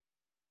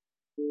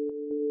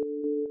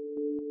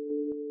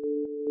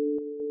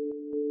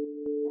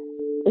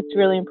it's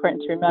really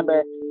important to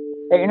remember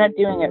that you're not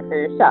doing it for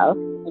yourself.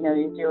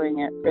 You're doing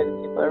it for the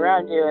people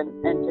around you, and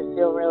to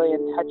feel really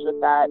in touch with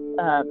that.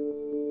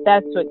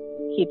 That's what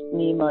keeps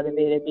me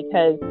motivated,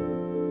 because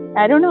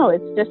I don't know,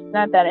 it's just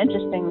not that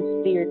interesting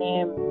to see your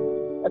name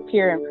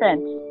appear in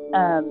print.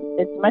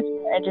 It's much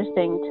more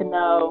interesting to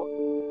know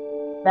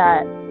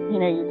that,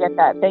 you get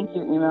that thank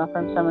you email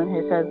from someone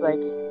who says, like,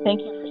 thank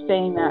you for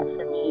saying that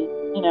for me.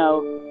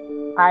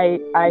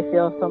 I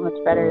feel so much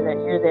better that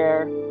you're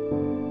there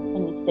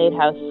in the State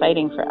House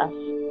fighting for us.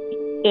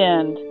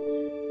 And,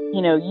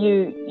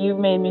 you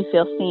made me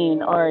feel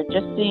seen, or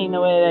just seeing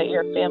the way that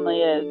your family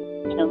is,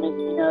 makes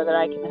me know that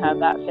I can have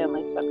that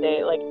family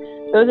someday. Like,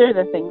 those are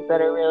the things that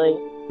are really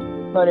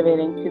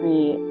motivating to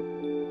me.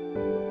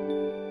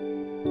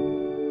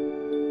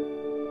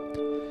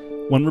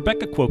 When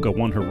Rebecca Kwoka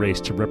won her race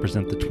to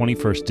represent the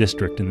 21st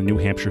District in the New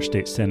Hampshire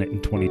State Senate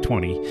in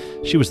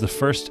 2020, she was the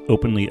first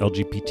openly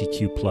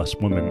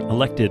LGBTQ+ woman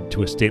elected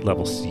to a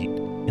state-level seat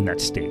in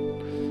that state.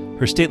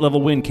 Her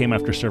state-level win came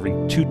after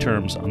serving 2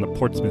 terms on the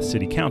Portsmouth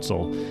City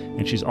Council,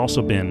 and she's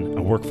also been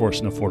a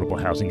workforce and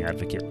affordable housing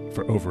advocate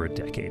for over a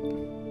decade.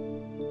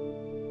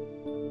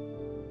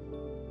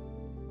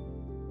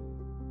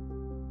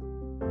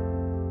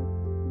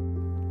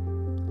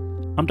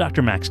 I'm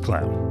Dr. Max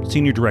Clow,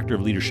 Senior Director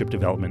of Leadership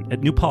Development at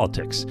New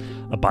Politics,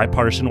 a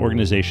bipartisan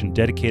organization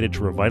dedicated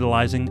to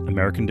revitalizing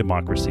American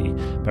democracy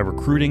by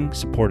recruiting,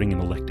 supporting,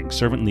 and electing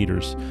servant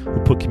leaders who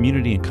put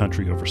community and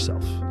country over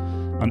self.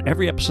 On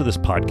every episode of this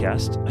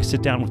podcast, I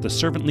sit down with a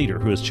servant leader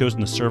who has chosen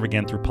to serve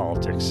again through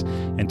politics,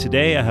 and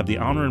today I have the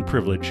honor and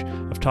privilege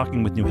of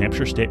talking with New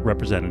Hampshire State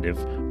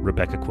Representative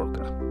Rebecca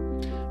Kwoka.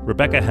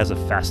 Rebecca has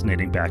a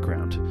fascinating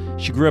background.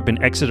 She grew up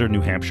in Exeter,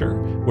 New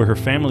Hampshire, where her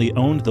family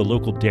owned the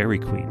local Dairy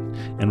Queen,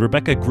 and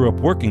Rebecca grew up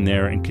working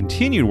there and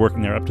continued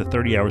working there up to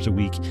 30 hours a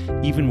week,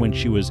 even when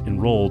she was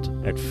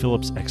enrolled at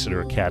Phillips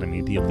Exeter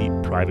Academy, the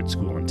elite private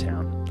school in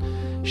town.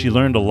 She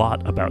learned a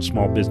lot about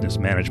small business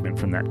management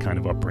from that kind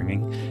of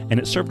upbringing, and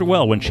it served her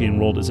well when she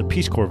enrolled as a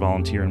Peace Corps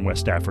volunteer in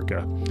West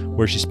Africa,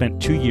 where she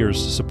spent 2 years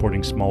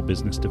supporting small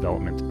business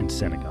development in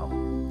Senegal.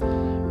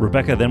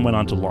 Rebecca then went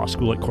on to law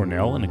school at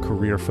Cornell in a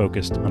career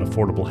focused on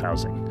affordable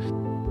housing.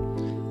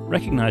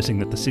 Recognizing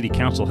that the city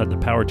council had the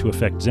power to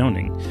affect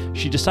zoning,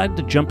 she decided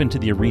to jump into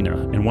the arena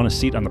and won a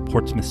seat on the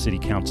Portsmouth City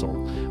Council,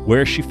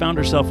 where she found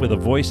herself with a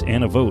voice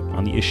and a vote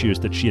on the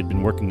issues that she had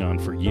been working on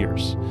for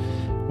years.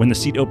 When the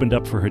seat opened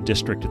up for her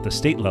district at the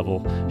state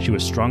level, she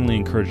was strongly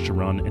encouraged to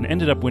run and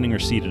ended up winning her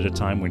seat at a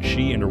time when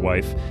she and her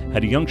wife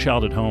had a young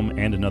child at home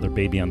and another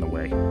baby on the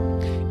way.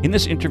 In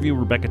this interview,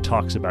 Rebecca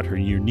talks about her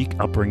unique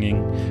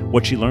upbringing,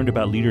 what she learned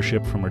about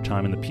leadership from her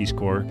time in the Peace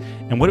Corps,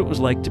 and what it was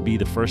like to be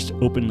the first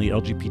openly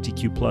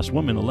LGBTQ+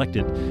 woman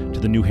elected to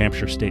the New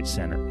Hampshire State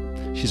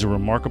Senate. She's a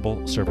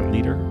remarkable servant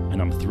leader,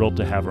 and I'm thrilled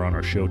to have her on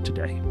our show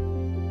today.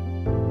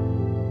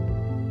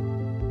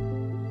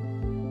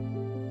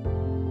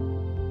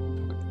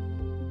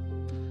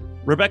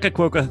 Rebecca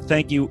Kwoka,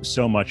 thank you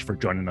so much for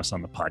joining us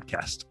on the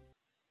podcast.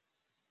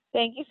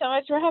 Thank you so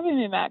much for having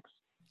me, Max.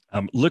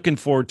 I'm looking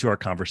forward to our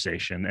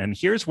conversation. And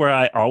here's where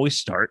I always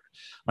start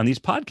on these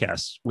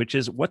podcasts, which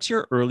is, what's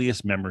your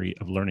earliest memory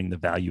of learning the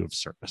value of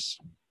service?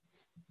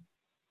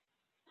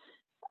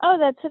 Oh,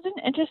 that's such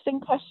an interesting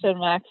question,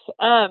 Max.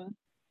 I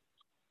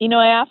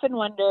often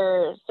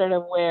wonder sort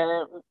of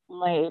where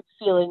my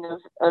feeling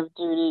of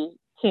duty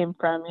came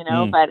from,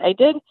 but I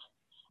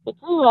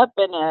grew up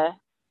in a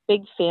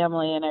big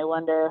family, and I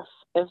wonder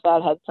if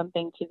that had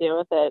something to do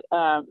with it.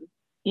 I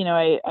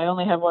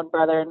only have one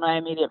brother in my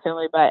immediate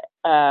family, but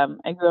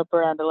I grew up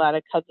around a lot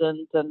of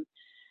cousins and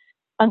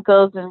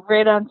uncles and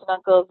great aunts and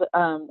uncles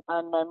on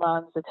my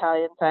mom's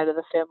Italian side of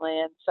the family.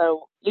 And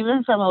so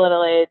even from a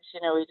little age,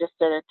 we just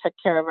sort of took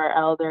care of our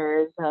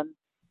elders, and,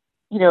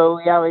 we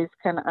always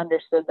kind of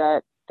understood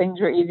that things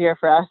were easier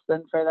for us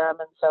than for them.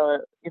 And so,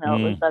 it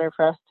was better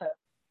for us to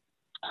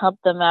help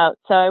them out.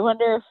 So I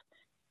wonder if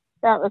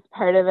that was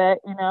part of it,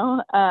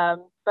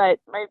 but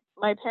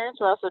my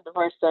parents were also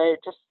divorced. So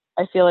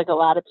I feel like a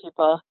lot of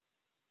people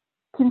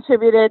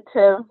contributed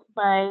to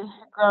my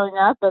growing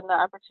up and the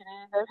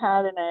opportunities I've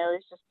had. And I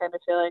always just kind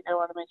of feel like I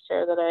want to make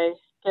sure that I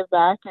give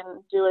back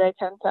and do what I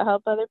can to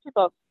help other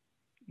people.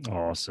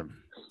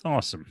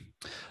 Awesome.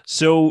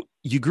 So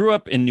you grew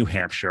up in New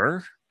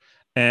Hampshire,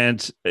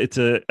 and it's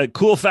a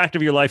cool fact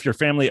of your life. Your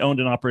family owned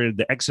and operated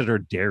the Exeter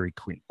Dairy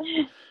Queen.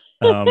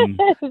 And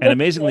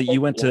amazingly,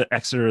 you went to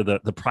Exeter,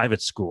 the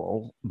private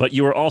school, but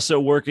you were also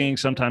working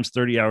sometimes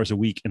 30 hours a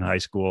week in high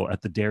school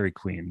at the Dairy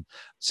Queen.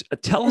 So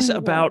tell us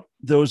about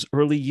those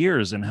early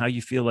years and how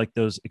you feel like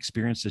those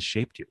experiences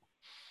shaped you.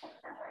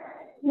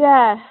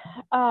 Yeah.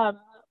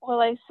 Well,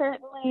 I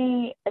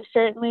certainly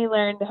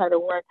learned how to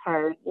work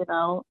hard,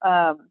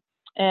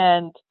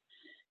 and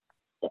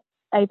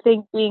I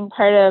think being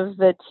part of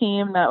the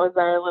team that was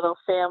our little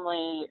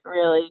family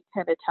really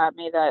kind of taught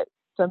me that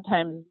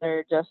sometimes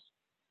there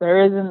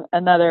isn't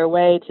another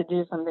way to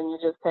do something. You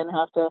just kind of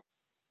have to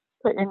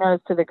put your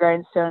nose to the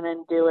grindstone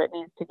and do what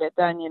needs to get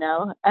done,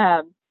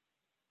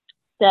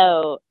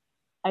 So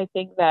I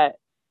think that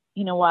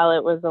while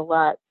it was a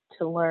lot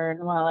to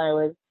learn while I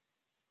was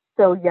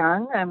so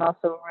young, I'm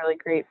also really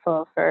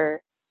grateful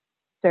for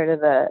sort of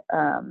the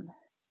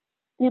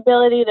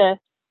ability to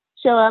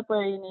show up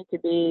where you need to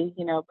be,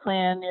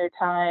 plan your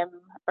time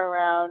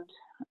around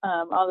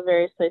all the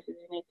various places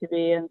you need to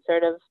be, and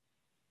sort of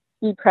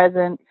be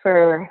present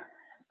for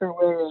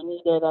where you're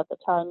needed at the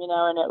time,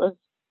 and it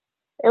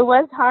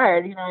was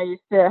hard. I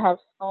used to have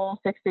school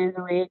 6 days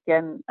a week,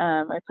 and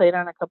I played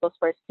on a couple of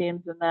sports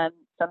teams, and then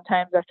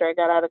sometimes after I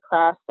got out of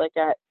class, like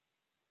at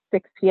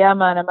 6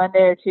 p.m. on a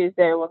Monday or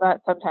Tuesday, well,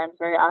 not sometimes,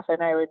 very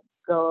often, I would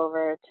go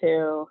over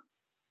to,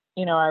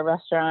 our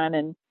restaurant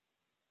and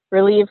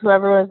relieve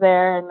whoever was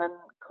there, and then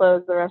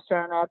close the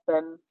restaurant up,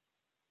 and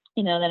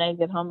then I'd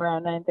get home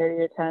around 9:30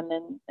 or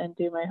 10 and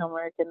do my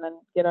homework, and then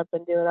get up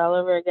and do it all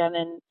over again.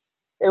 And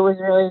it was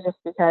really just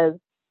because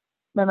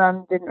my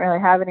mom didn't really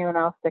have anyone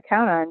else to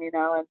count on,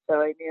 and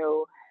so I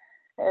knew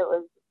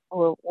it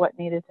was what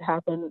needed to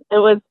happen. It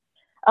was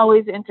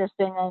always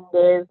interesting on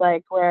days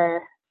like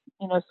where,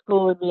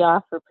 school would be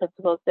off for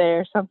Principal's Day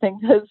or something,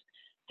 because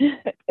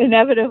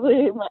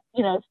inevitably,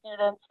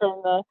 students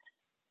from the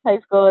high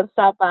school would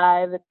stop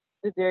by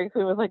the Dairy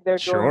Queen with like their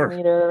dorm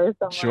meter or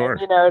somewhere,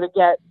 to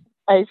get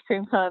ice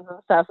cream cones and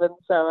stuff. And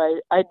so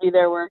I'd be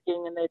there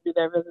working, and they'd be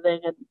there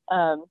visiting.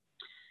 And,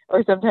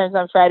 or sometimes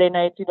on Friday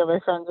nights, my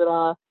friends would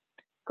all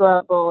go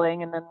out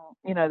bowling, and then,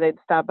 they'd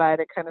stop by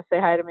to kind of say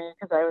hi to me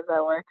because I was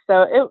at work.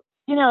 So it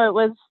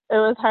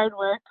was hard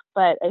work,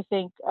 but I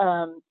think,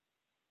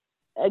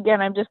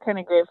 again, I'm just kind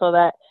of grateful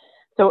that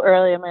so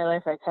early in my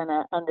life, I kind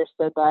of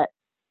understood that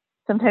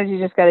sometimes you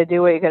just got to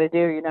do what you got to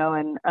do, and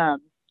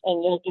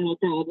you'll do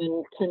it,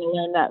 and kind of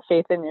learn that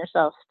faith in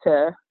yourself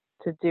to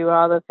do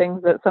all the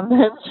things that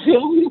sometimes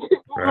feel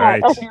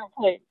right on your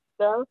plate.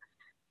 So,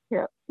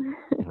 yeah.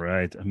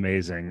 Right.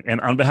 Amazing.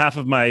 And on behalf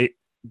of my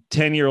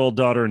 10-year-old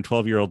daughter and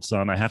 12-year-old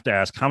son, I have to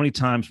ask, how many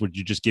times would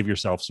you just give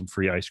yourself some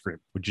free ice cream?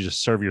 Would you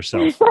just serve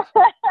yourself?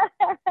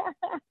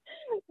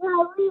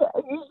 Well,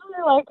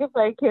 usually, like, if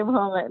I came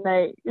home at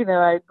night,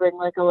 I'd bring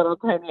like a little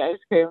tiny ice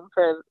cream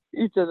for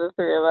each of the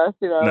three of us,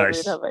 Nice.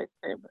 We'd have ice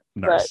cream.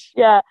 Nice. But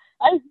yeah,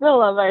 I still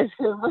love ice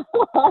cream.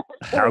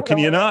 How can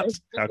you not?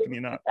 How can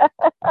you not?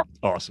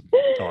 Awesome.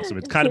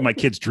 It's kind of my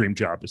kid's dream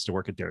job, is to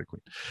work at Dairy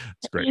Queen.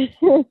 It's great.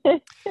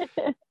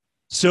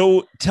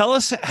 So tell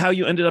us how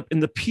you ended up in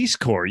the Peace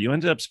Corps. You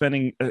ended up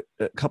spending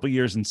a couple of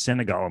years in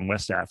Senegal in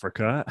West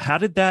Africa. How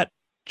did that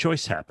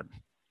choice happen?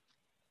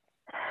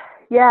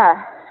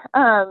 Yeah,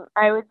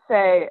 I would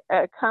say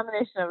a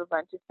combination of a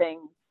bunch of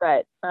things.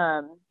 But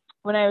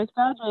when I was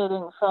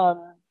graduating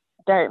from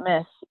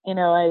Dartmouth,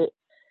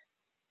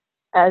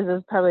 as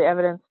is probably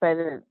evidenced by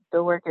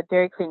the work at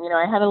Dairy Queen,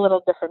 I had a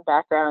little different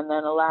background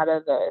than a lot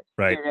of the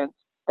students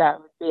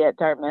that would be at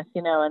Dartmouth,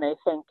 and I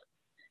think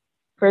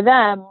for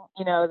them,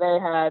 they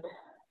had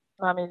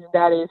mommies and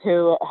daddies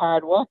who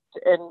had worked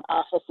in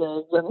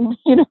offices and,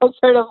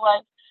 sort of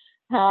like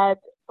had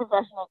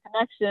professional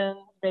connections.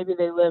 Maybe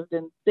they lived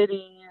in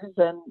cities,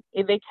 and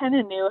they kind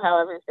of knew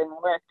how everything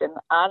worked. And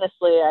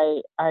honestly,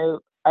 I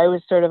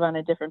was sort of on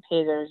a different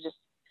page. I was just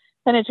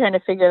kind of trying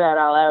to figure that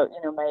all out.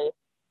 My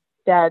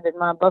dad and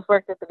mom both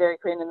worked at the Dairy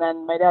Queen, and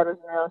then my dad was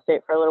in real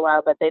estate for a little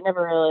while, but they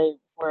never really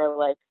were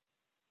like,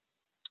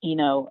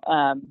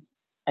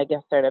 I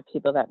guess sort of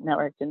people that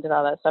networked and did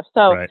all that stuff.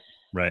 So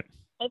right.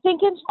 I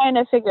think in trying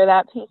to figure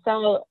that piece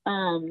out,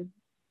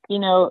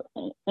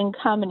 in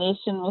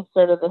combination with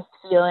sort of this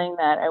feeling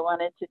that I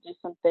wanted to do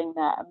something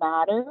that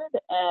mattered.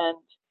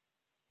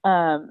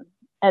 And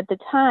at the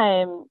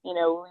time,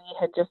 we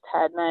had just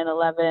had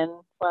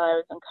 9/11 while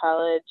I was in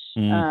college.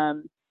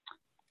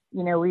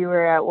 We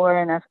were at war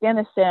in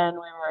Afghanistan, we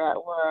were at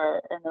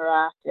war in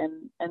Iraq,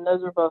 and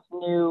those were both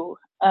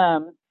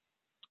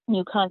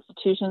new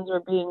constitutions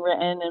were being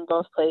written in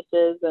both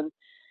places, and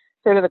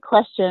sort of the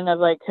question of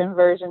like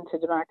conversion to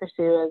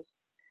democracy was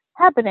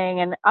happening,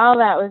 and all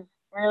that was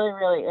really,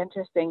 really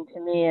interesting to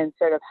me, and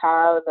sort of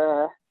how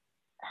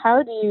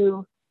do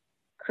you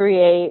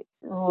create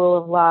rule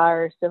of law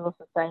or civil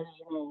society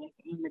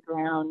in the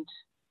ground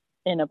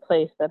in a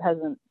place that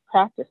hasn't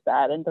practiced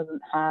that and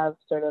doesn't have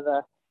sort of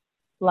the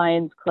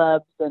Lions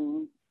clubs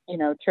and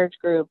church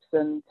groups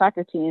and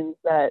soccer teams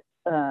that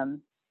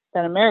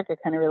America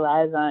kind of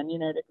relies on,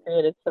 to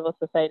create a civil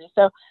society.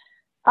 So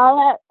all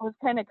that was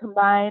kind of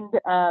combined,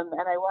 and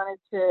I wanted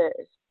to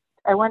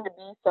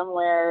be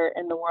somewhere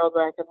in the world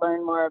where I could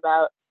learn more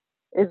about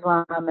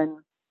Islam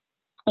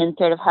and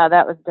sort of how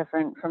that was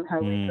different from how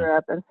we grew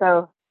up. And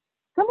so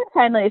someone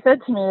kindly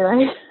said to me,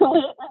 like,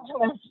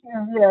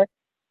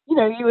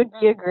 you would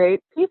be a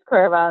great Peace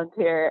Corps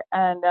volunteer.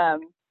 And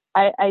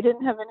I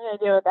didn't have any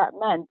idea what that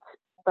meant,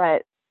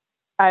 but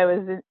I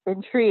was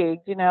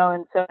intrigued,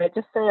 and so I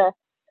just sort of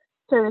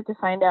started to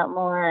find out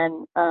more.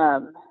 And,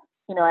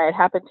 I had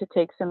happened to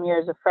take some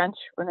years of French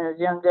when I was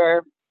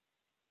younger.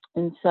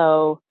 And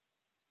so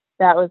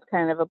that was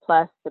kind of a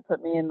plus to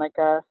put me in like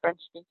a French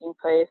speaking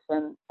place.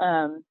 And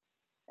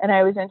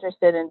I was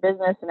interested in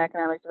business and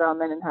economic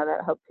development and how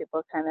that helped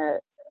people kind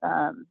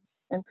of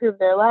improve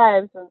their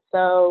lives. And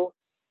so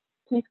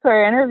Peace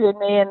Corps interviewed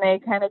me, and they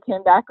kind of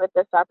came back with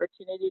this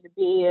opportunity to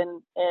be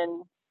in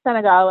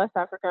Senegal, West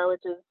Africa,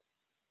 which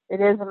it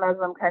is a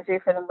Muslim country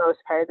for the most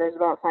part. There's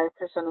about 5%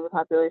 of the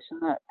population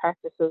that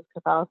practices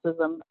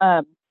Catholicism.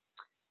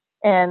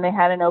 And they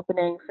had an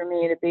opening for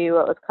me to be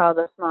what was called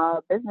a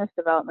small business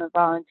development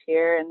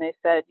volunteer. And they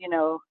said,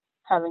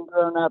 having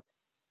grown up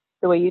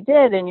the way you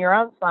did in your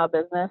own small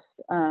business,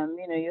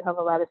 you have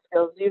a lot of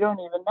skills you don't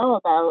even know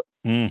about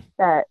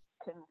that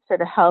can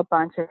sort of help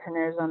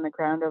entrepreneurs on the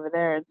ground over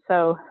there. And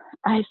so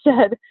I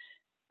said,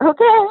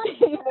 okay,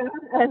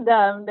 and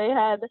they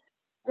had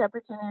the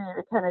opportunity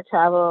to kind of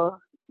travel,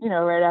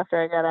 right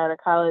after I got out of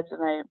college,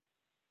 and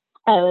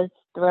I was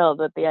thrilled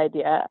with the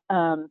idea.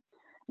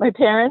 My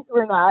parents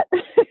were not. They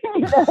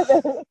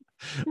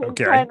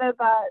Okay. kind of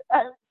thought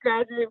I would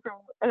graduate from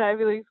an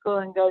Ivy League school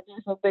and go do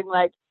something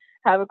like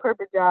have a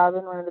corporate job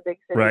in one of the big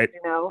cities, right.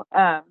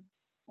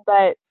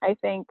 But I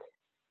think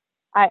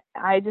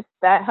I just,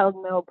 that held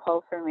no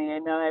pull for me. I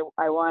know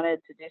I wanted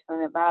to do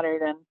something that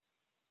mattered,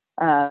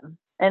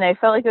 and I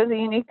felt like it was a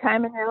unique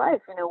time in your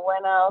life.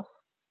 When else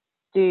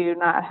do you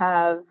not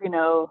have,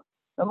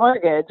 a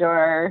mortgage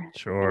or,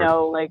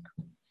 sure. like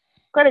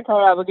credit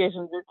card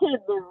obligations or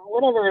kids or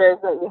whatever it is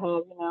that you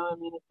have,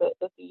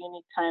 it's a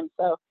unique time.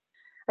 So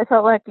I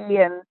felt lucky,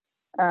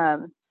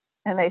 and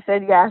they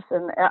said yes.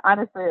 And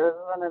honestly, it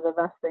was one of the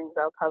best things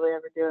I'll probably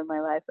ever do in my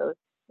life. It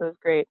was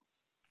great.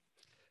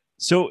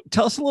 So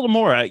tell us a little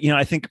more.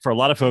 I think for a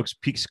lot of folks,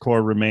 Peace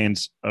Corps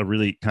remains a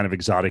really kind of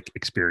exotic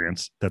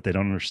experience that they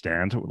don't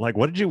understand. Like,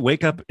 what did you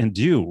wake up and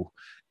do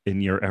in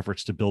your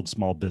efforts to build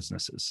small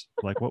businesses?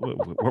 Like, what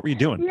were you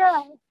doing?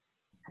 Yeah.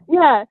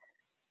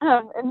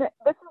 And this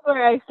is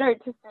where I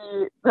start to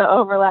see the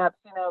overlaps,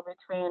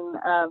 between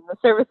the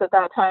service at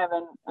that time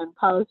and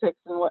politics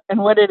and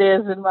what it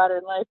is in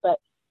modern life. But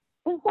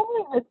in some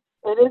ways,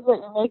 it is what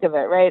you make of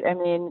it, right? I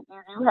mean,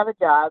 you do have a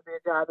job.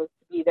 Your job is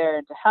to be there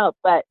and to help,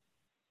 but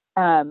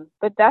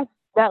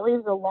that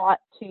leaves a lot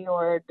to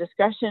your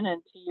discretion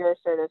and to your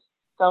sort of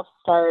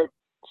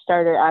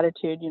self-starter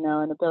attitude,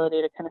 and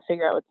ability to kind of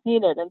figure out what's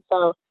needed. And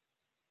so,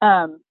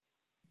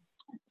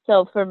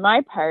 so for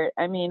my part,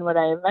 what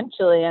I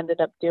eventually ended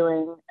up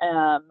doing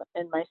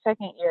in my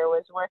second year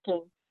was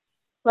working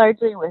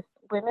largely with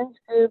women's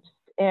groups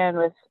and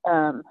with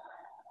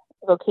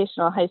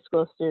vocational high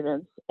school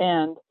students.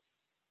 And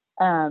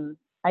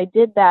I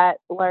did that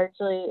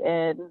largely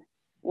in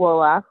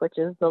Wolof, which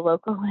is the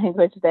local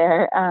language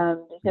there,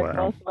 because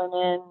most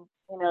women,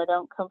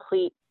 don't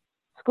complete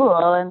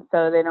school, and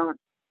so they don't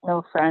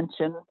know French.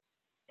 And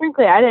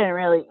frankly, I didn't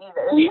really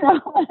either.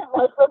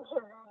 My French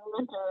was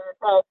winter,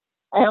 so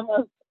I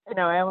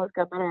almost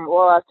got better at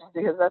Wolof just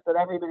because that's what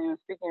everybody was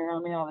speaking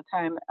around me all the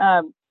time.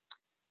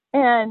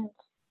 And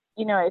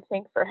I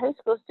think for high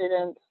school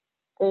students,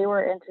 they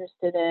were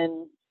interested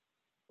in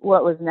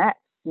what was next.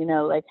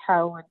 Like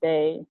how would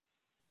they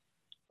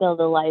build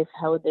a life?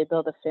 How would they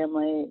build a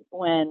family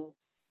when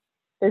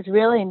there's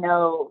really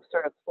no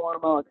sort of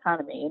formal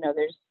economy?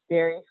 There's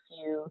very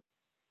few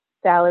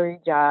salary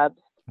jobs.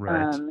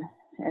 Right.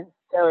 And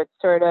so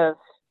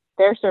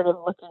they're sort of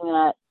looking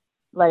at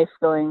life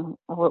going,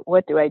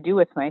 what do I do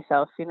with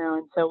myself?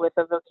 And so with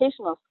a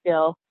vocational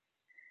skill,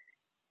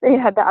 they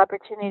had the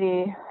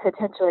opportunity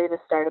potentially to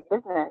start a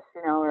business,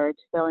 or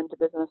to go into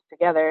business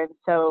together. And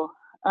so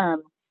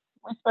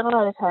we spent a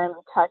lot of time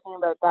talking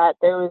about that.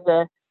 There was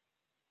a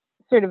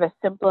sort of a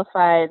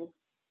simplified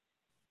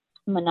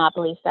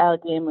Monopoly style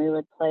game we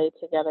would play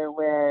together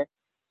where,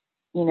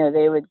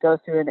 they would go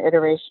through an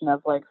iteration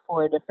of like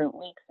 4 different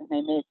weeks, and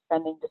they made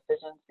spending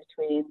decisions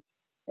between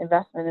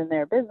investment in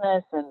their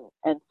business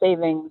and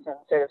savings and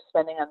sort of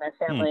spending on their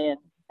family.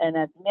 And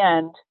at the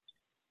end,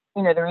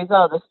 the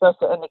result is supposed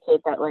to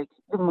indicate that like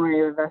the more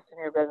you invest in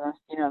your business,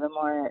 the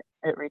more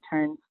it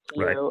returns to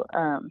you,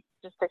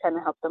 just to kind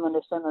of help them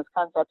understand those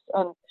concepts.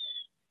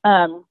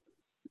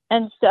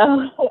 And so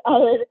I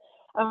would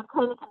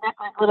kind of conduct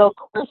like little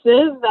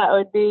courses that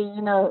would be,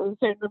 a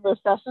certain number of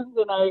sessions,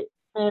 and I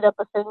made up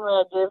a thing where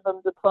I gave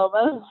them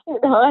diplomas,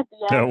 at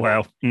the end. Oh,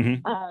 wow.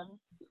 Mm-hmm.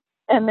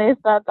 And they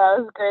thought that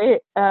was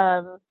great.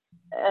 And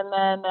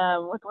then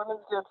with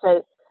women's groups,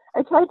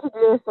 I tried to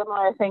do a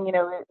similar thing.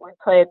 We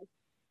played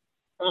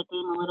that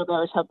game a little bit,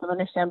 which helped them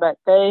understand, but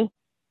they,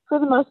 for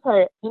the most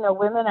part,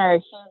 women are a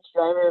huge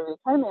driver of the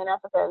economy in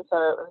Africa, and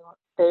so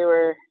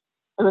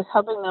it was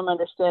helping them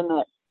understand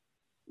that,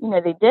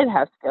 they did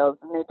have skills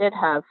and they did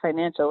have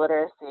financial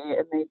literacy,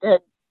 and they did,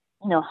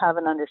 have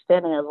an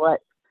understanding of what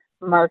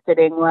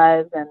marketing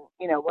was and,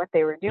 what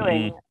they were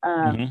doing.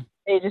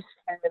 They just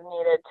kind of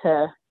needed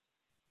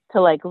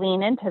to like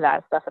lean into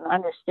that stuff and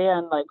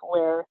understand like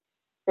where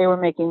they were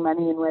making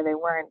money and where they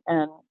weren't,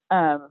 and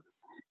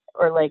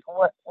or like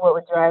what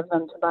would drive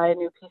them to buy a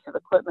new piece of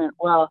equipment.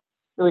 Well,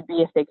 it would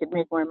be if they could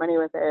make more money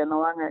with it in the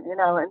long run,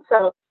 And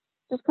so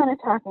just kind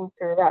of talking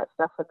through that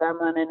stuff with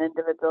them on an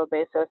individual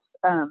basis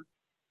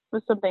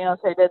was something else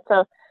I did.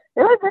 So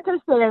it was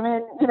interesting.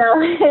 You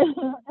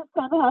just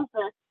kind of have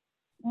to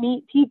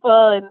meet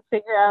people and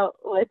figure out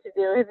what to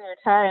do with your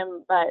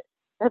time. But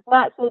it's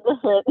not so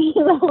different, being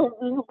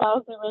a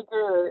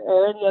policymaker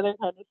or any other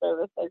kind of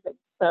service, I think.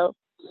 So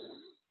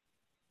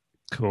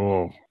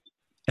cool.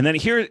 And then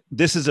here,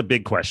 this is a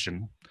big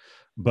question,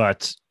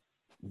 but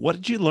what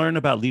did you learn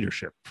about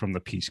leadership from the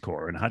Peace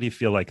Corps, and how do you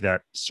feel like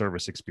that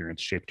service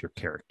experience shaped your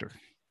character?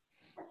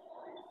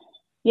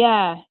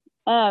 Yeah.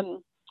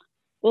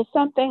 Well,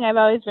 something I've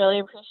always really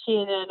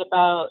appreciated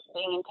about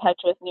being in touch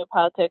with New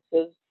Politics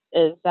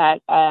is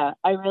that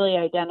I really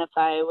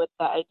identify with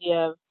the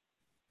idea of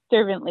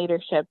servant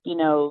leadership,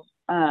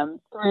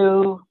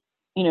 through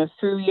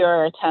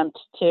your attempt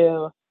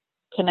to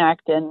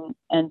connect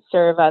and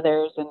serve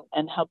others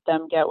and help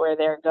them get where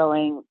they're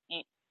going.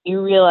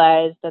 You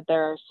realize that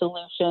there are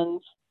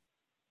solutions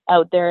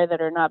out there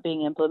that are not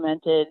being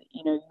implemented.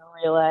 You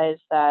realize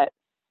that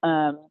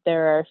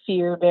there are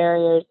fear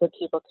barriers that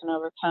people can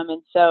overcome.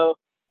 And so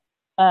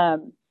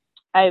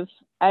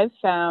I've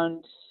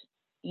found,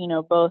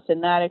 both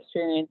in that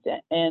experience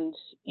and,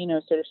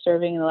 sort of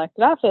serving in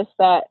elected office,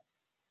 that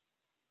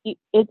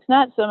it's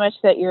not so much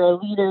that you're a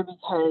leader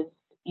because,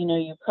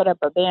 you put up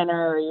a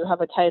banner or you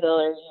have a title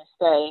or you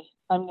say,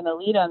 I'm going to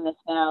lead on this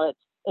now.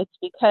 It's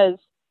because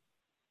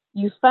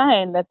you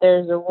find that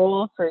there's a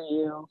role for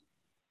you,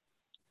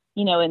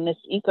 in this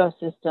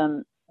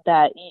ecosystem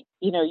that,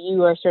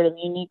 you are sort of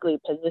uniquely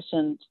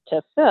positioned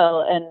to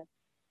fill.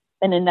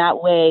 And in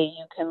that way,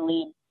 you can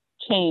lead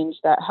change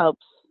that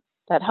helps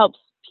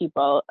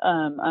people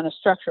on a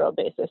structural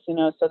basis,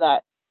 so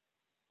that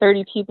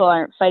 30 people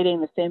aren't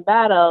fighting the same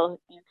battle.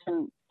 You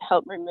can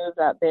help remove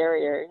that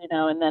barrier,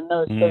 and then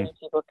those 30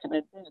 people can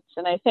advance.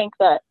 And I think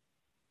that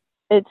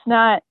it's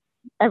not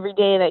every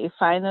day that you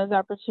find those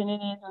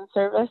opportunities in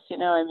service.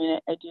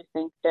 I do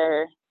think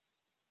they're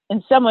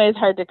in some ways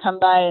hard to come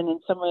by, and in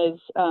some ways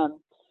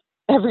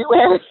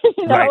everywhere,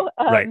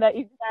 right. That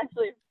you can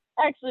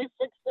actually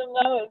fix them,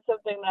 though, is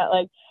something that,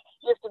 like,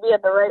 you have to be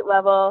at the right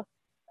level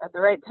at the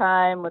right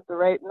time with the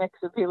right mix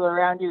of people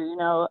around you,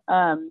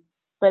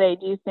 but I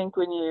do think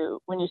when you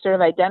sort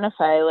of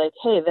identify, like,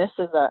 hey, this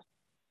is a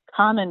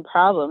common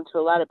problem to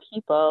a lot of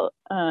people,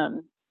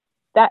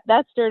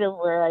 that's sort of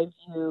where I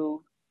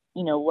view,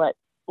 what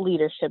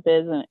leadership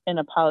is in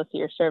a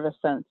policy or service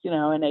sense,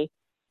 and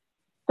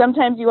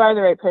sometimes you are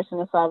the right person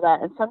to solve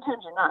that, and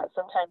sometimes you're not.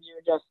 Sometimes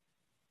you're just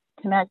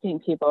connecting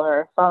people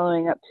or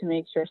following up to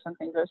make sure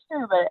something goes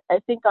through. But I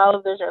think all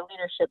of those are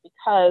leadership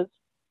because,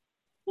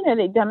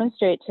 they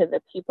demonstrate to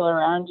the people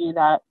around you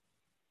that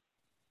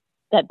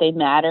they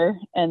matter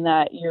and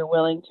that you're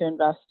willing to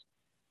invest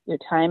your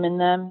time in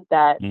them,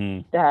 that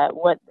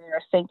what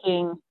they're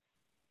thinking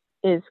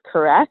is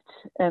correct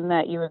and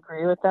that you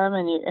agree with them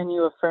and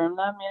you affirm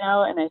them,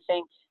 and I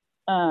think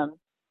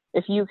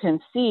if you can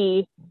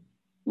see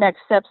next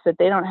steps that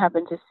they don't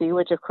happen to see,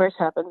 which of course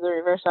happens the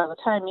reverse all the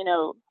time,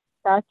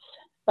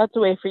 that's a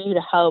way for you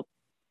to help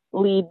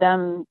lead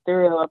them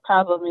through a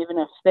problem, even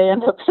if they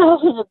end up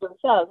solving it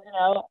themselves,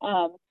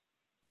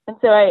 and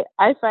so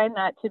I find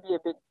that to be a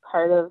big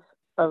part of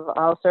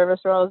all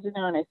service roles,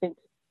 and I think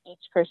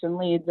each person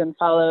leads and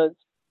follows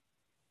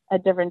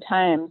at different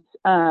times,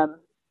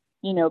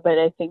 but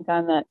I think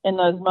in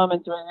those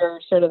moments where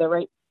you're sort of the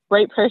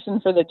right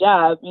person for the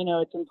job,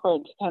 it's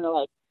important to kind of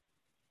like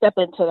step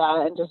into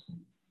that and just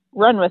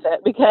run with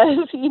it because,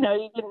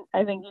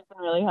 I think you can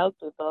really help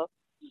people.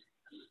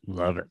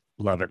 Love it.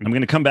 Love it. And I'm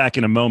going to come back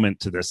in a moment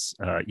to this.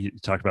 You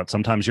talk about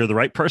sometimes you're the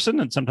right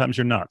person and sometimes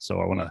you're not. So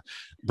I want to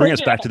bring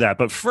us back to that.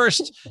 But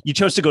first, you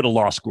chose to go to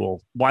law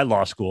school. Why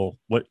law school?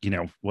 What did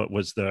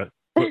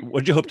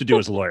you hope to do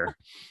as a lawyer?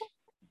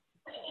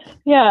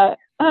 Yeah.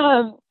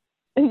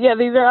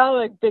 These are all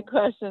like big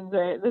questions,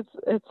 right?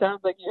 It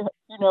sounds like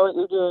you know what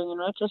you're doing in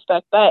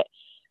retrospect, but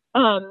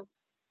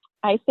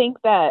I think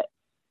that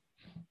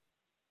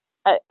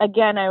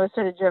again, I was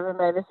sort of driven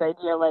by this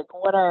idea, like,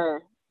 what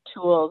are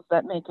tools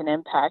that make an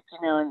impact,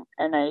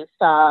 and I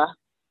saw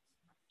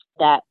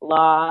that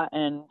law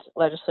and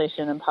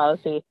legislation and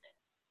policy,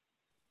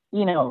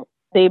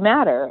 they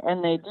matter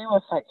and they do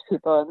affect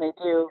people and they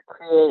do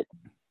create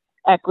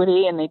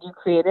equity and they do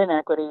create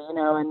inequity,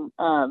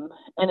 and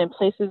in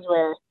places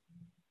where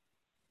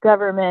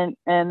government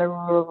and the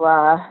rule of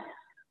law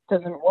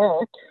doesn't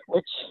work,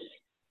 which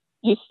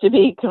used to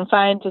be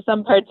confined to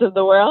some parts of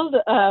the world,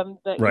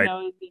 but right.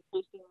 Is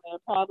increasingly a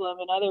problem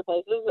in other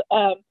places.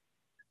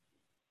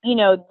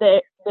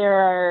 There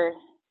are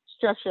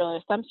structural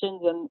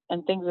assumptions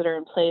and things that are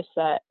in place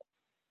that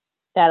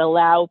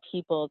allow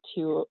people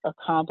to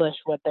accomplish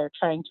what they're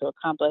trying to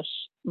accomplish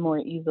more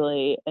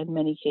easily in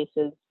many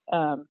cases.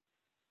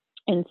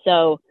 And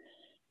so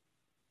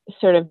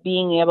sort of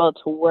being able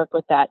to work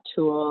with that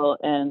tool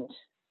and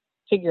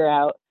figure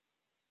out,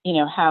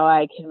 how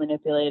I can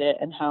manipulate it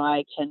and how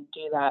I can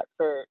do that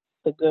for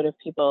the good of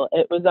people.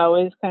 It was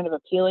always kind of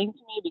appealing to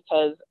me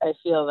because I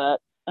feel that,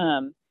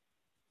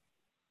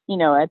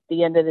 at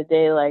the end of the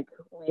day, like,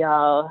 we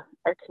all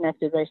are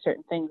connected by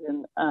certain things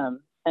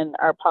and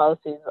our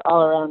policies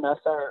all around us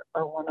are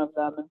one of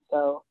them. And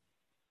so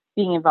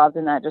being involved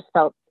in that just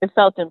felt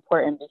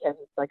important because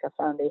it's like a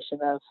foundation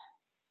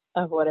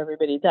of what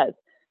everybody does.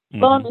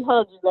 lo and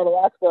behold, you go to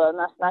law school, and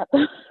that's not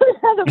the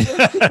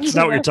that's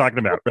not what you're talking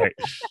about, right?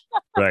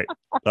 Right.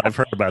 I've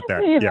heard about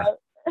that. Yeah.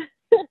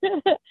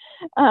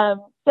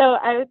 So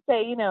I would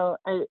say,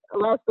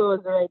 law school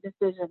was the right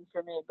decision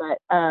for me, but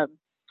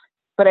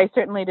I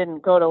certainly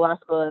didn't go to law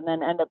school and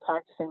then end up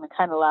practicing the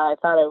kind of law I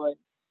thought I would.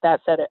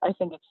 That said, I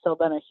think it's still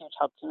been a huge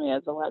help to me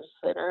as a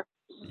legislator.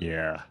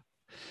 Yeah.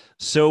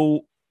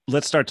 So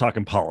let's start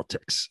talking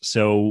politics.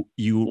 So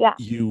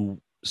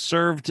you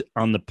served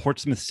on the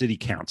Portsmouth City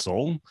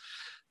Council.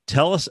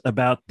 Tell us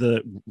about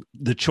the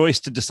choice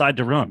to decide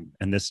to run,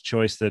 and this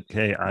choice that,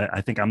 hey,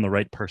 I think I'm the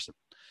right person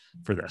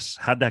for this.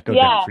 How'd that go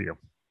down for you?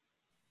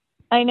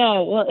 I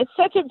know. Well, it's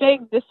such a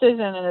big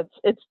decision, and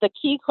it's the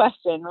key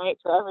question, right,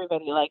 for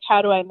everybody. Like,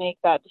 how do I make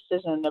that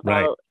decision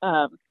about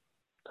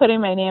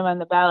putting my name on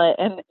the ballot?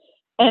 And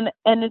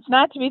it's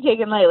not to be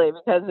taken lightly,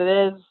 because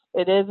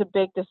it is a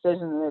big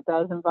decision, and it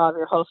does involve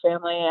your whole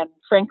family and,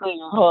 frankly,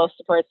 your whole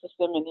support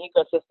system and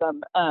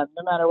ecosystem,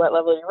 no matter what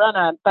level you run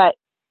on. But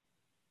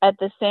at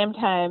the same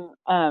time,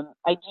 I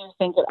do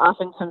think it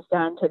often comes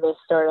down to this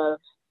sort of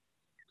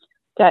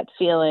gut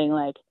feeling,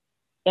 like,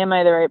 am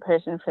I the right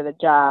person for the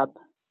job?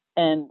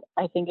 And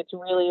I think it's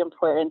really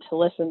important to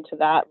listen to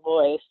that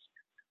voice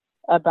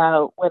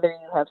about whether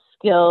you have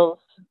skills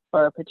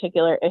or a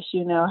particular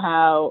issue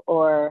know-how,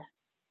 or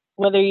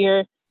whether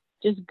you're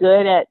just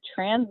good at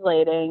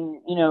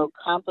translating,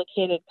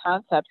 complicated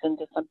concepts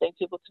into something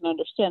people can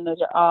understand.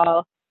 Those are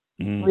all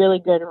really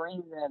good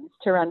reasons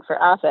to run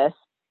for office.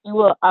 You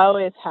will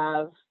always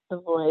have the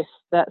voice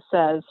that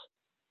says,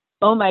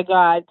 oh my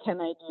God, can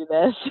I do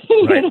this?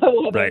 Whether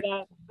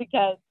that's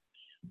because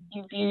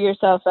you view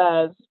yourself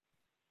as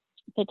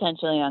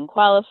potentially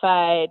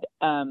unqualified.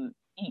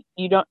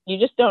 You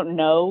just don't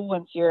know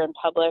once you're in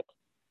public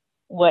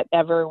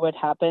whatever would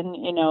happen,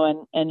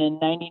 and in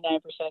 99%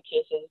 of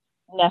cases,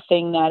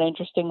 nothing that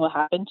interesting will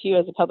happen to you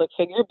as a public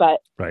figure, but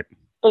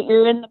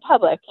you're in the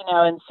public,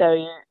 and so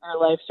your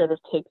life sort of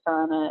takes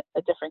on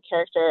a different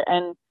character.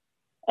 And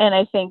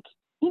I think,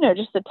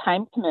 just the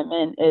time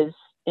commitment is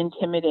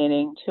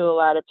intimidating to a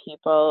lot of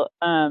people.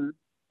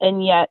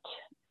 And yet,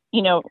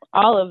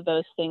 all of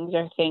those things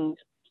are things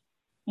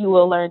you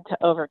will learn to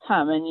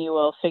overcome, and you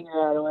will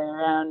figure out a way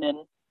around, and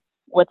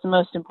what's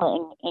most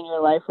important in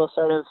your life will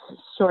sort of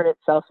sort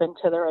itself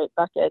into the right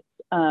buckets.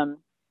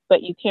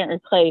 But you can't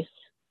replace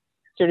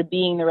sort of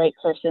being the right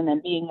person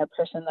and being a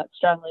person that's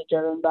strongly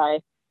driven by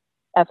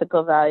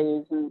ethical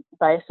values and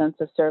by a sense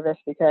of service,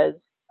 because,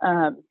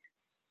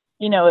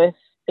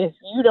 if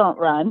you don't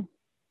run,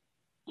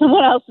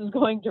 someone else is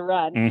going to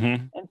run,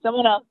 and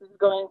someone else is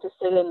going to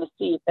sit in the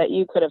seat that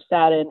you could have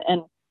sat in,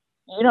 and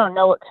you don't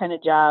know what kind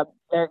of job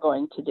they're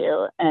going to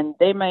do, and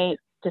they might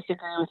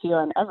disagree with you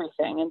on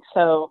everything. And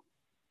so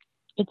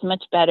it's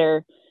much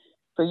better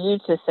for you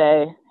to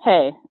say,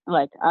 hey,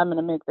 like, I'm going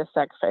to make this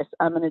sacrifice.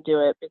 I'm going to do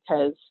it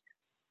because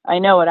I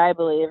know what I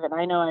believe, and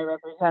I know I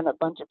represent a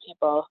bunch of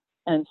people.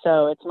 And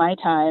so it's my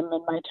time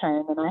and my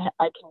turn, and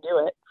I can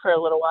do it for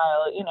a little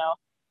while,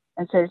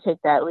 and sort of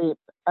take that leap.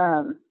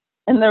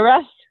 And the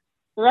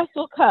rest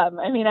will come.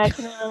 I mean, I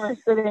can remember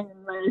sitting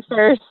in my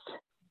first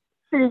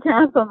city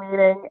council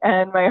meeting,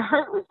 and my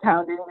heart was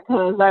pounding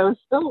because I was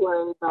still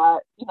worried that,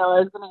 I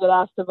was going to get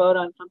asked to vote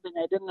on something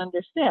I didn't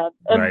understand.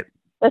 And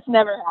that's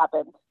never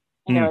happened.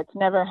 It's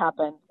never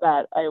happened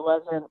that I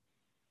wasn't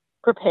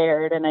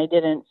prepared and I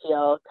didn't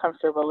feel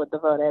comfortable with the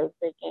vote I was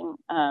making.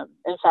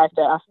 In fact,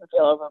 I often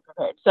feel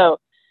over-prepared. So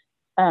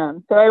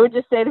I would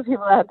just say to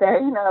people out there,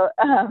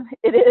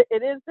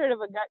 it is sort of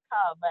a gut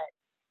call, but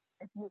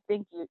if you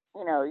think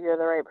you're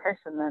the right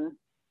person,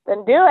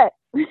 then do it.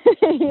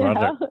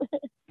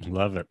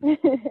 Love it.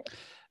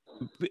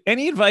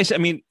 Any advice? I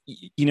mean,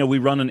 we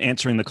run an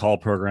answering the call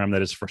program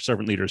that is for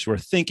servant leaders who are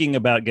thinking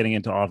about getting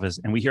into office,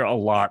 and we hear a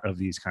lot of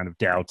these kind of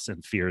doubts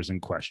and fears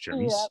and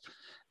questions.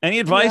 Any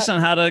advice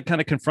on how to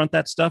kind of confront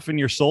that stuff in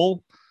your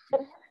soul?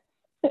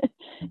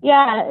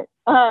 Yeah.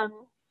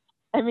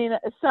 I mean,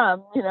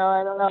 some, I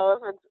don't know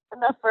if it's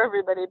enough for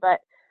everybody, but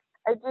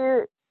I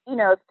do,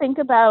 think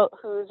about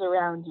who's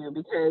around you,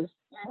 because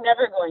you're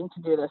never going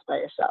to do this by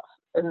yourself.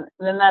 And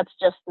then that's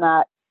just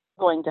not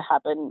going to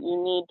happen.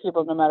 You need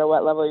people no matter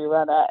what level you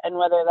run at. And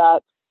whether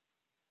that's,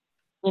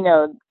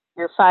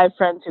 your 5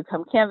 friends who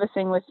come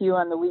canvassing with you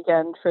on the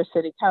weekend for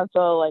city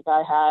council, like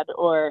I had,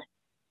 or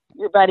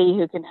your buddy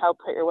who can help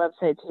put your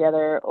website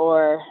together,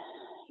 or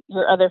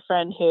your other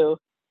friend who,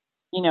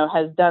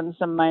 has done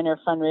some minor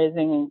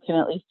fundraising and can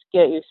at least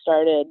get you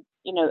started.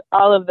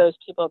 All of those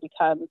people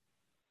become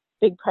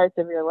big parts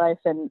of your life,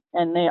 and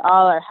they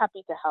all are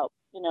happy to help,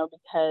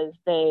 because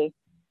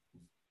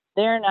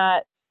they're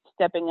not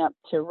stepping up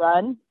to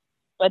run,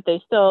 but they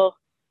still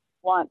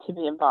want to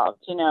be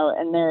involved,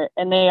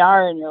 and they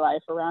are in your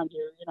life around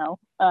you,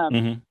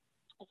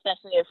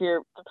 especially if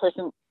you're the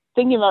person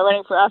thinking about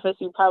running for office,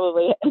 you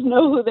probably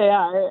know who they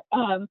are.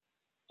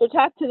 So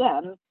talk to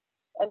them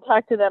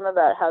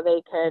about how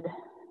they could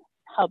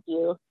help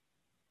you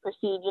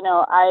proceed.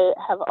 I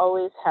have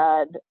always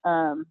had,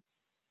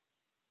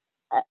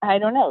 I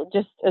don't know,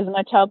 just as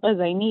much help as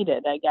I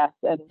needed, I guess.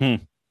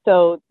 And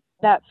so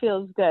that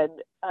feels good,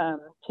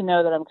 to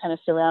know that I'm kind of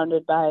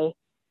surrounded by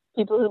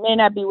people who may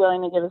not be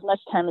willing to give as much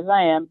time as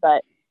I am,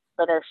 but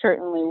are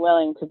certainly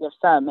willing to give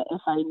some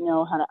if I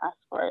know how to ask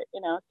for it,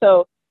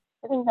 So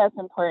I think that's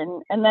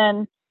important. And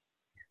then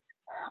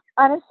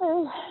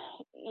honestly,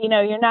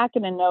 you're not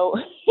going to know,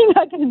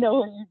 what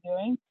you're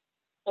doing,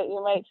 but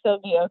you might still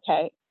be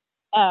okay.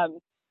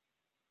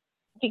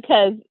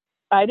 Because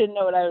I didn't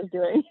know what I was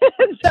doing.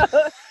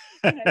 So,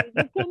 you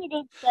just kind of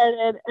get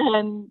started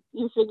and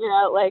you figure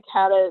out like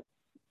how to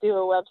do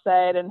a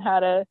website and how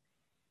to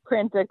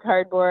print a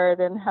cardboard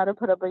and how to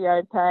put up a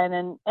yard sign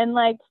and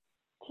like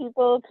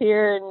people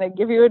appear and they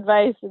give you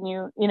advice and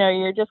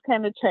you're just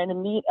kind of trying to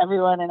meet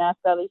everyone and ask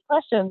all these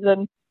questions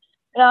and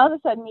all of a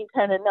sudden you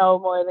kind of know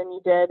more than you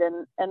did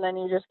and then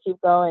you just keep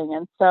going.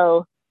 And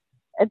so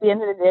at the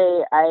end of the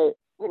day, I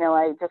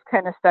just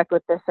kind of stuck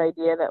with this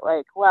idea that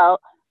like, well,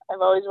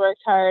 I've always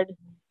worked hard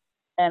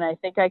and I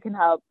think I can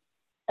help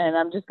and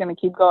I'm just going to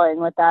keep going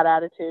with that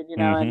attitude,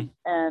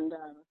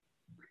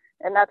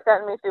 and that's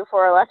gotten me through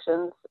 4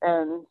 elections.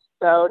 And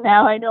so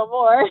now I know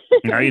more.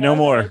 Now you know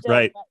more,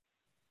 right.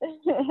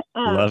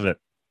 Love it.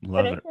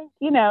 But I think,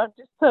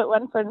 just put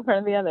one foot in front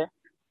of the other.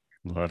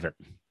 Love it.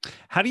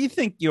 How do you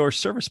think your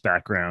service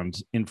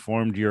background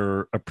informed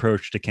your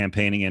approach to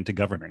campaigning and to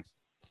governing?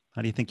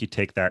 How do you think you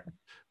take that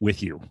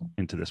with you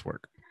into this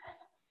work?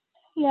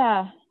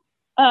 Yeah.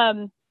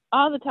 All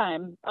the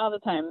time.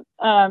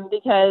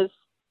 Because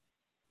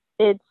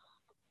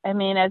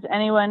as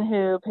anyone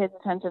who pays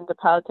attention to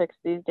politics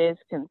these days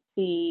can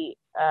see,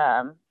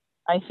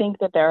 I think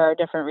that there are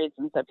different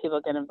reasons that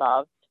people get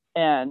involved.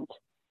 And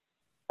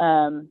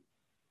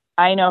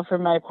I know for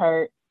my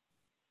part,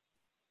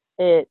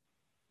 it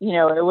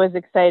was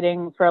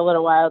exciting for a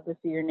little while to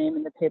see your name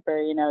in the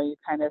paper. You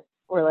kind of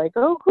were like,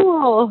 oh,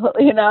 cool.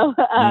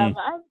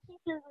 I'm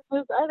featured in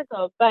this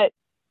article. But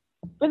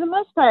for the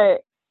most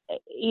part,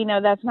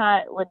 that's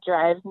not what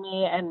drives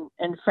me.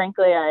 And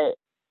frankly, I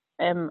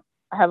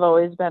have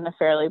always been a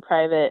fairly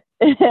private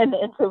and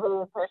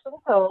introverted person.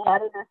 So a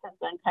lot of this has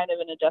been kind of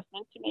an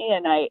adjustment to me.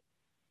 And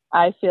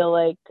I feel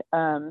like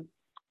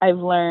I've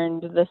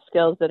learned the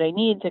skills that I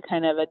need to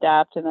kind of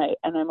adapt, and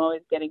I'm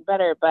always getting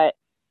better. But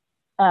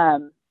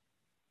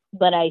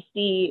I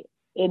see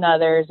in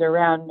others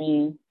around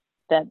me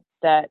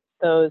that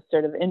those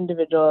sort of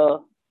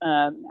individual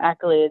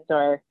accolades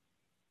or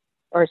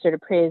sort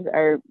of praise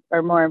are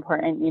more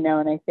important,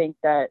 and I think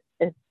that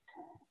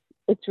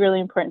it's really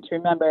important to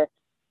remember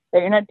that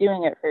you're not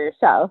doing it for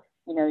yourself,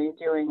 you're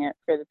doing it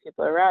for the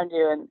people around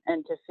you,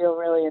 and to feel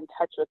really in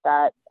touch with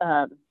that.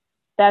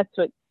 That's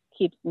what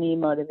keeps me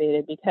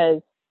motivated,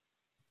 because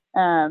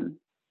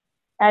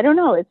I don't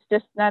know, it's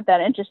just not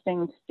that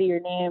interesting to see your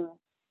name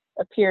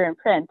appear in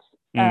print.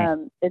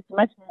 It's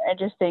much more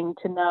interesting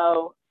to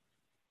know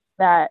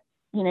that,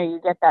 you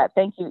get that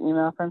thank you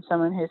email from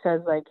someone who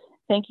says like,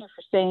 thank you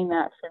for saying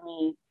that for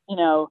me.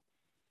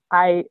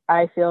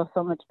 I feel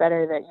so much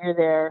better that you're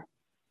there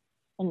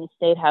in the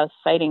State House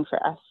fighting for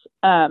us.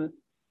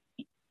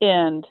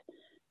 And,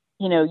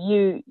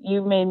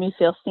 you made me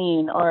feel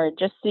seen, or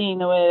just seeing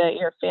the way that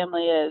your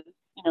family is,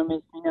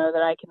 makes me know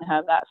that I can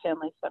have that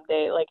family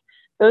someday. Like,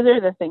 those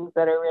are the things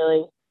that are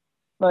really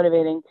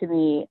motivating to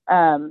me.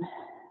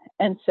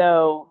 And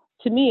so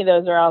to me,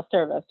 those are all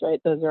service,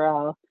 right? Those are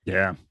all,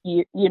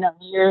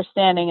 you're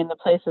standing in the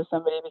place of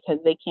somebody because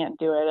they can't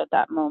do it at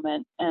that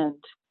moment,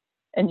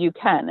 and you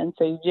can, and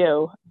so you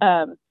do.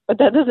 But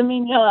that doesn't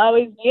mean you'll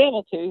always be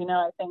able to.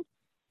 I think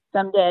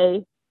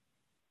someday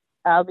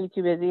I'll be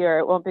too busy, or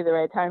it won't be the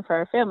right time for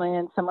our family,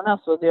 and someone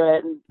else will do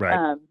it. And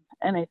right.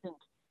 And I think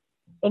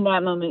in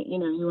that moment, you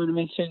want to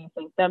make sure you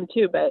thank them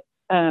too. But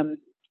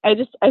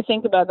I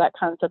think about that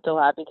concept a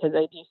lot, because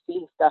I do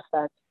see stuff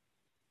that's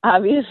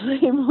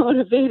obviously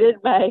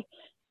motivated by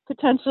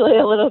potentially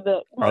a little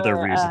bit more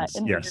other reasons.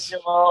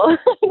 individual,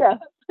 yes.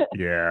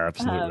 Yeah,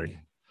 absolutely.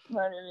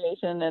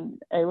 Motivation,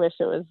 and I wish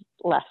it was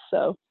less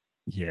so.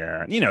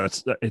 Yeah,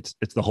 it's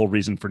the whole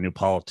reason for New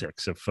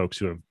Politics, of folks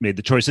who have made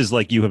the choices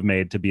like you have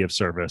made to be of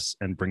service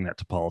and bring that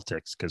to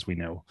politics, because we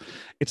know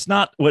it's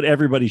not what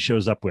everybody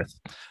shows up with.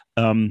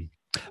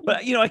 But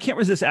I can't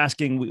resist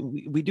asking.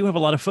 We do have a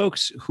lot of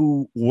folks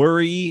who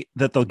worry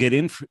that they'll get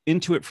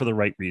into it for the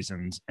right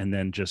reasons and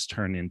then just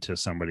turn into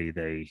somebody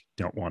they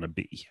don't want to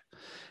be.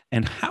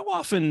 And how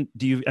often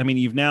do you? I mean,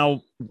 you've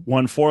now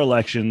won 4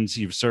 elections.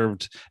 You've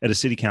served at a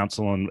city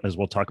council, and as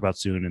we'll talk about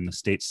soon, in the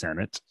state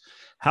senate.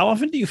 How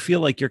often do you feel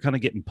like you're kind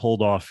of getting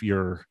pulled off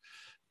your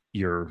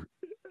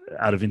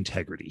out of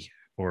integrity,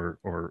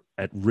 or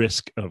at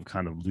risk of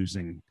kind of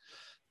losing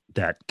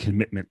that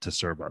commitment to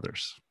serve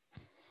others?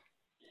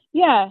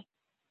 Yeah,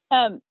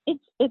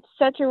 it's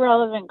such a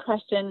relevant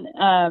question,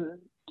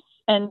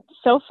 and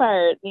so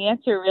far the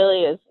answer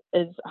really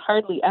is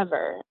hardly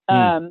ever.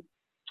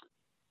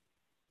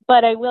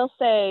 But I will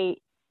say,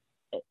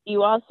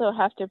 you also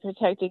have to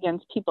protect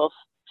against people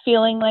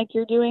feeling like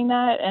you're doing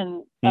that,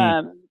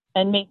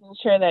 and making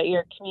sure that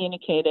you're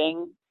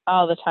communicating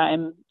all the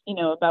time,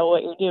 about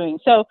what you're doing.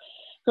 So,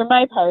 for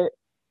my part,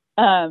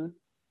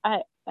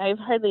 I've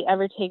hardly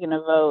ever taken a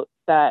vote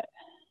that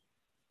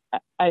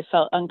I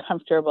felt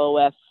uncomfortable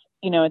with.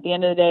 At the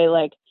end of the day,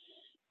 like,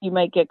 you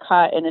might get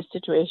caught in a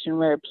situation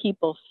where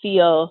people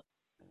feel,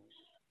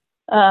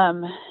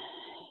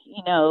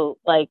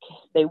 like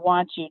they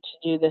want you to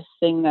do this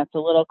thing that's a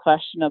little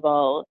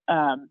questionable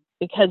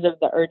because of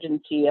the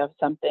urgency of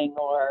something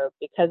or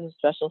because of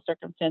special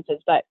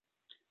circumstances. But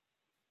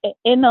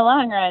in the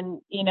long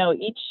run,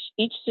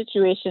 each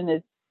situation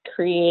is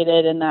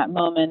created in that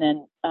moment,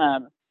 and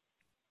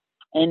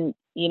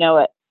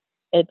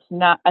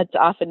it's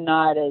often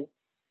not as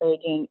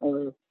urgent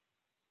or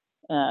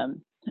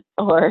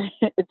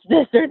it's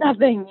this or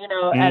nothing,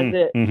 as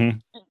it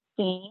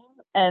seems.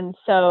 And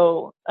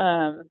so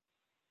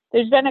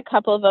there's been a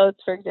couple of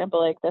votes, for example,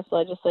 like this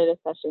legislative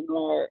session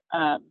where,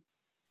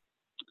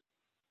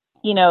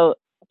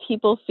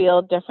 people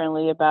feel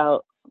differently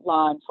about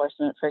law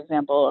enforcement, for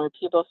example, or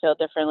people feel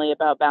differently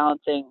about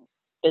balancing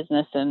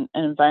business and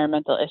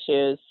environmental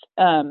issues.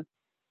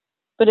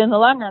 But in the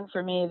long run,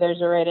 for me,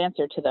 there's a right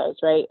answer to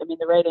those, right? I mean,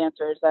 the right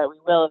answer is that we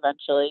will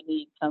eventually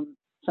need some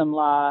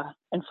law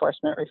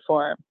enforcement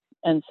reform.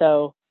 And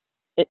so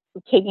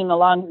taking the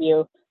long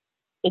view,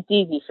 it's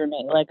easy for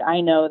me. Like, I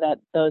know that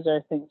those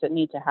are things that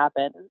need to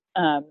happen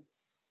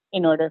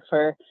in order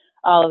for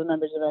all of the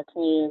members of our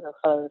community of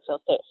color to feel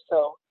safe.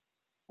 So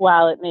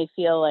while it may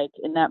feel like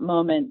in that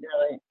moment,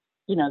 really,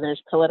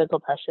 there's political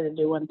pressure to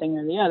do one thing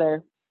or the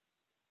other,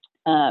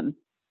 I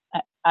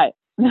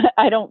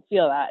I don't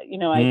feel that.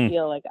 I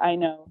feel like I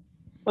know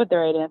what the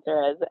right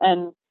answer is.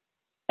 And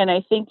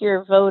I think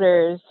your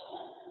voters,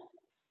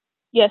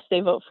 yes,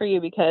 they vote for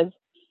you because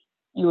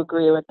you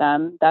agree with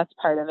them. That's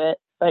part of it.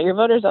 But your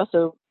voters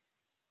also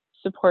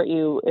support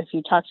you if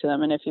you talk to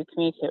them and if you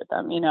communicate with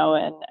them,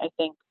 and I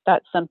think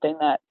that's something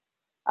that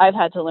I've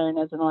had to learn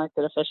as an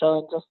elected official,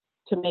 and just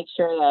to make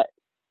sure that,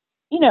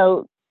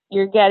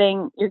 you're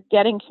getting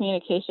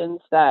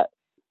communications that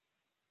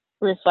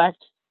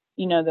reflect,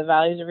 the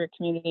values of your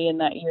community, and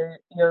that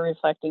you're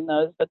reflecting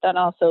those, but then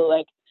also,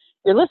 like,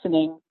 you're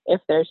listening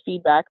if there's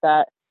feedback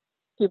that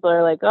people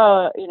are like,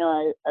 oh,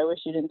 I wish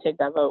you didn't take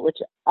that vote, which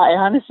I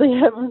honestly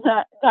have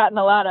not gotten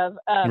a lot of.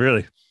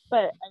 Really?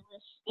 But I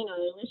wish you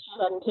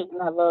hadn't taken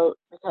that vote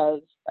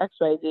because X,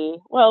 Y, Z.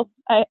 Well,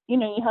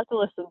 you have to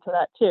listen to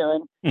that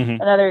too.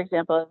 And another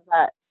example is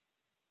that,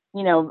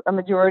 a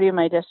majority of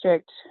my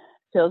district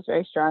feels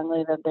very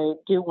strongly that they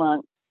do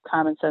want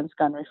common sense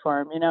gun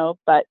reform,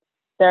 but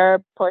there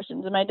are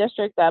portions of my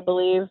district that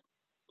believe,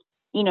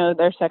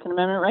 their Second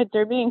Amendment rights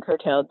are being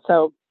curtailed.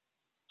 So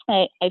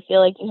I feel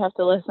like you have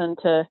to listen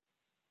to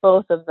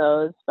both of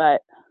those,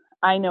 but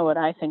I know what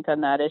I think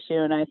on that issue,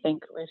 and I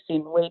think we've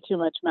seen way too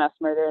much mass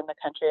murder in the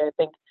country. I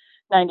think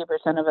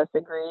 90% of us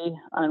agree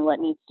on what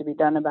needs to be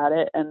done about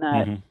it, and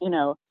that,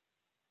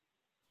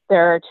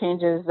 there are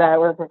changes that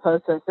were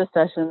proposed to this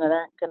session that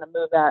aren't going to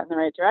move that in the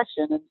right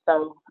direction. And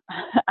so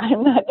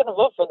I'm not going to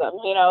vote for them,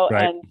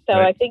 Right, and so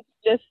I think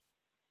just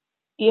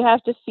you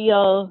have to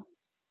feel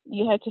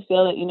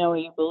that you know what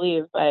you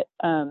believe, but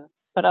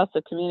also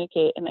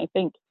communicate. And I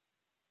think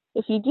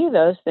if you do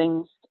those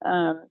things,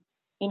 I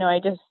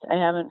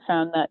haven't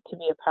found that to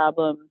be a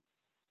problem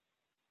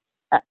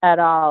at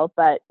all.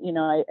 But,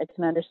 I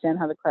can understand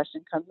how the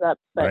question comes up.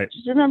 But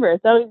just remember,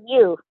 it's always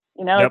you.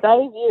 It's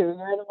always you.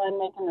 You're the one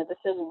making the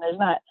decision. There's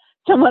not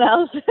someone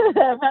else.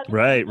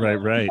 Right. No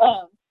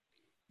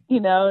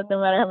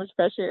matter how much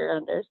pressure you're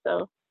under.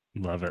 So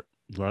Love it.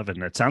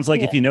 And it sounds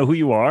like if you know who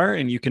you are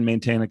and you can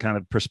maintain a kind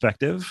of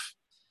perspective,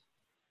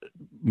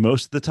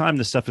 most of the time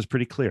this stuff is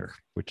pretty clear,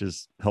 which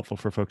is helpful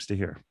for folks to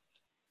hear.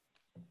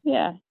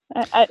 Yeah,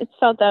 it's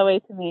felt that way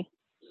to me.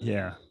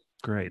 Yeah,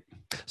 great.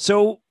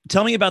 So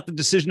tell me about the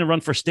decision to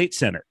run for state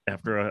senate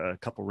after a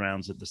couple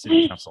rounds at the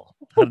city council.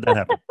 How did that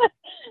happen?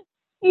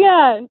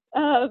 Yeah,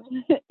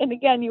 and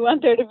again, you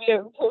want there to be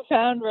a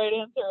profound right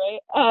answer,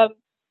 right?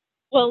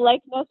 Well,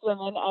 like most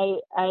women,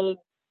 I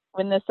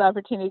when this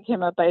opportunity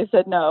came up, I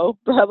said no,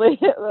 probably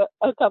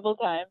a couple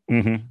times.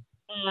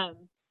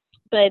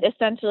 But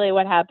essentially,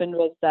 what happened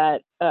was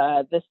that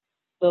the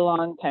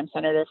longtime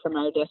senator from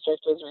our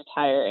district was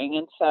retiring,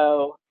 and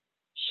so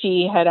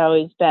she had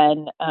always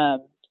been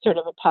sort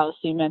of a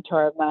policy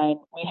mentor of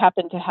mine. We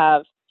happened to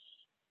have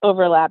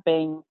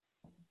overlapping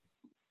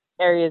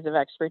areas of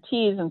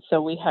expertise, and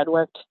so we had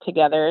worked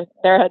together.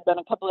 There had been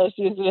a couple of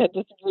issues we had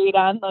disagreed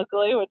on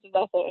locally, which is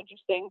also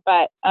interesting.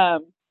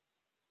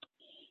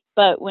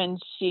 But when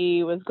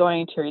she was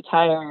going to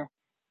retire,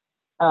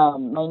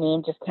 my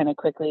name just kind of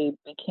quickly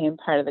became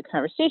part of the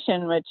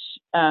conversation, which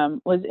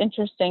was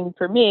interesting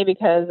for me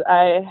because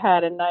I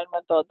had a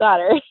 9-month-old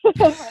daughter.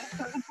 I'm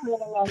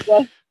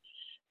just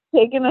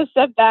taking a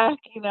step back,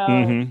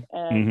 and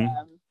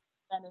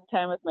spending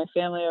time with my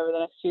family over the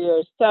next few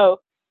years. So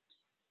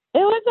it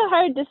was a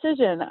hard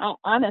decision,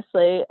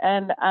 honestly,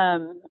 and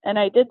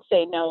I did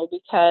say no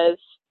because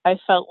I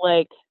felt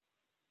like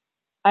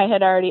I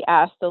had already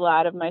asked a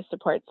lot of my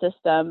support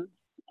system.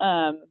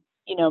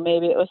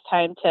 Maybe it was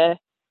time to,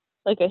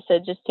 like I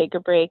said, just take a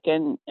break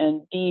and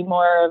be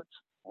more of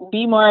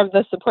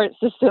the support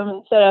system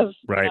instead of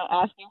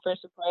asking for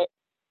support.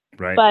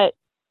 Right. But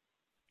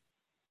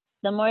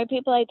the more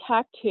people I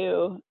talk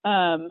to,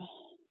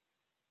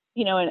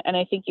 you know, and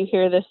I think you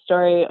hear this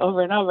story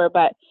over and over,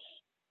 but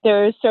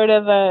there's sort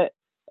of a,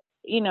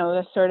 you know,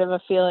 a sort of a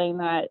feeling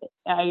that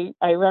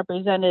I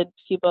represented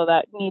people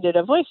that needed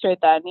a voice right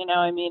then. You know,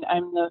 I mean,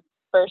 I'm the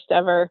first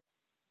ever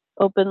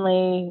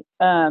openly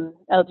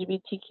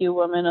LGBTQ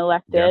woman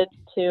elected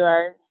to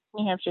our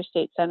New Hampshire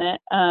State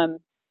Senate.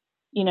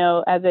 You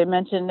know, as I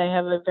mentioned, I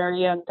have a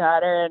very young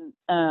daughter,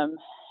 and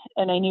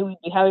I knew we'd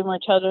be having more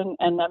children,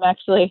 and I'm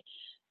actually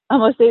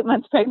almost 8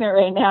 months pregnant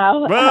right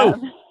now. Whoa!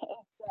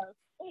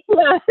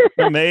 So,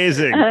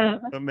 amazing,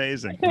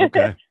 amazing.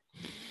 Okay.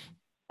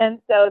 And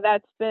so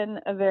that's been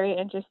a very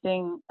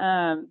interesting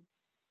time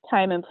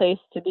and place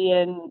to be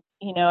in,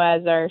 you know,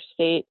 as our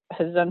state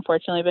has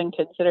unfortunately been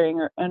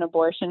considering an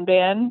abortion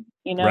ban,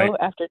 you know,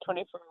 after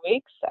 24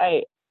 weeks.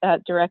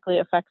 That directly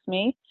affects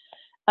me.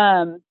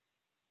 And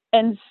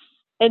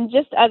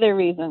just other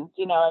reasons,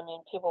 you know, I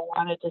mean, people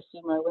wanted to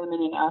see more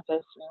women in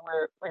office.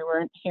 We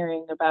weren't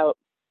hearing about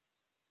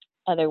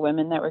other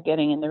women that were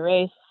getting in the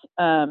race.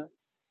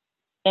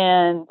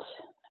 And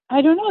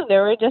I don't know,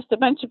 there were just a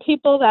bunch of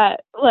people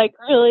that like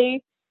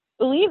really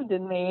believed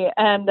in me.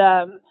 And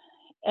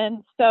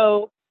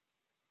so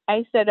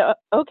I said,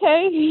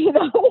 okay, you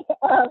know,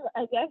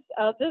 I guess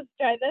I'll just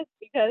try this,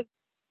 because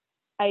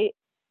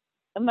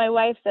my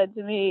wife said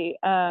to me,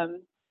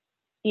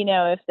 you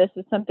know, if this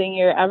is something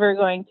you're ever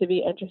going to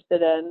be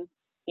interested in,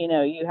 you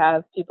know, you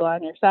have people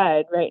on your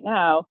side right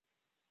now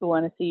who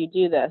want to see you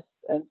do this.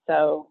 And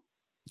so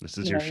this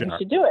is your shot. You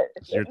should do it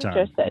if you're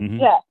interested. Mm-hmm.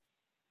 Yeah.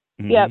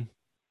 Mm-hmm. Yep.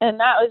 And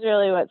that was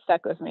really what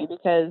stuck with me,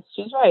 because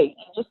she's right.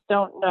 You just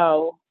don't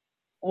know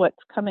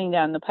what's coming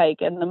down the pike.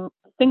 And the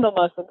single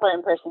most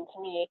important person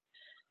to me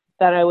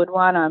that I would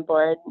want on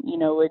board, you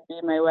know, would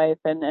be my wife.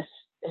 And if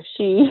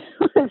she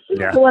was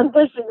the one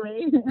pushing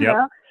me, you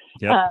know,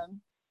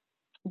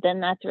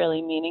 then that's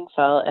really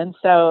meaningful. And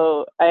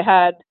so I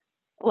had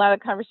a lot of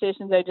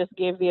conversations. I just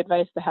gave the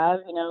advice to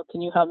have, you know,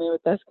 can you help me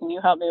with this? Can you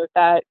help me with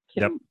that?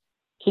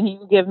 Can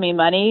you give me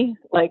money?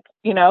 Like,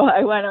 you know,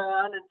 I went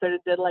around and sort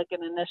of did like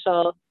an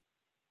initial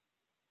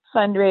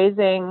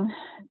fundraising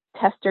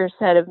tester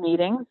set of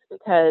meetings,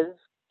 because,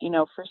 you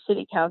know, for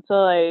city council,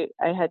 I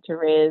had to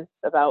raise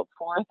about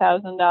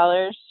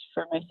 $4,000.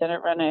 For my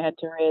Senate run, I had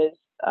to raise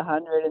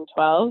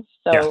 112.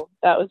 So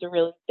that was a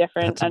really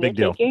different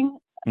undertaking.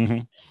 Mm-hmm.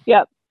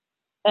 Yep.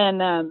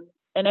 And I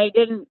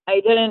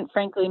didn't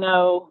frankly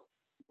know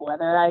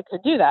whether I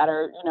could do that,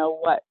 or, you know,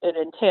 what it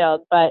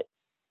entailed, but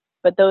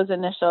those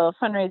initial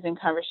fundraising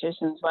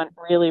conversations went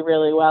really,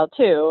 really well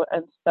too.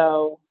 And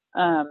so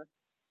I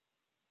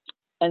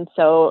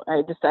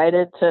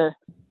decided to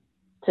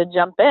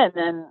jump in.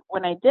 And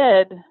when I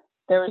did,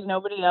 there was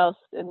nobody else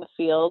in the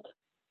field.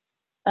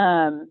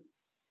 And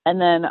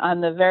then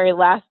on the very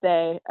last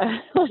day,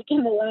 like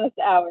in the last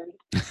hours,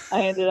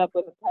 I ended up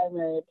with a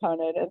primary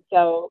opponent. And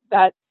so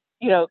that,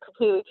 you know,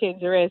 completely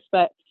changed the race.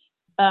 But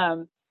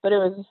it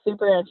was a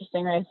super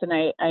interesting race, and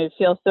I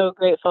feel so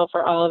grateful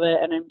for all of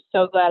it. And I'm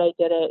so glad I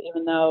did it,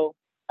 even though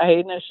I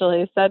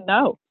initially said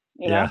no,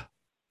 you know?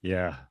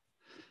 Yeah.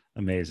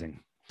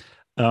 Amazing.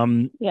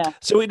 So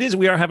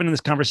we are having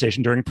this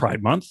conversation during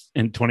Pride Month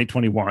in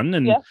 2021.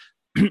 And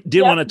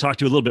did want to talk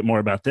to you a little bit more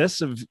about this.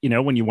 Of, you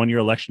know, when you won your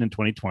election in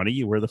 2020,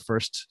 you were the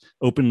first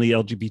openly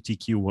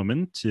LGBTQ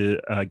woman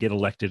to get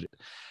elected.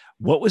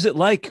 What was it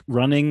like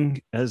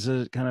running as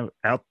a kind of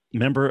out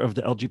member of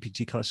the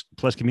LGBT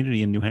plus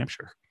community in New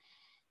Hampshire?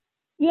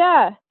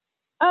 Yeah.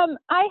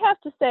 I have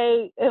to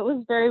say it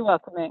was very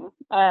welcoming.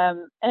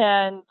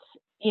 And,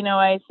 you know,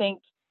 I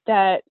think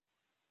that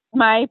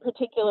my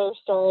particular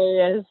story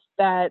is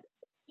that,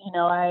 you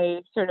know,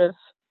 I sort of,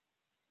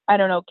 I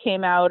don't know,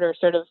 came out or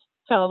sort of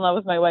fell in love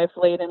with my wife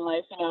late in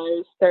life. You know, I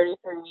was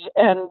 33,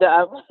 and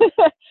I've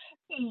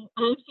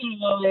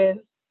always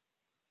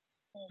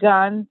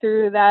gone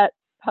through that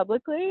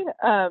publicly.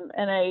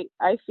 And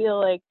I feel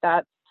like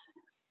that's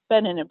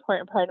been an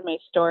important part of my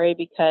story,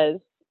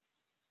 because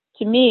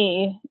to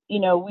me,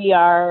 you know, we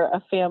are a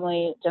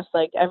family just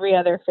like every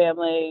other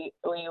family.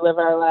 We live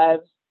our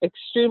lives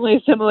extremely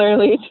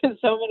similarly to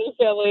so many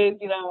families,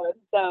 you know, and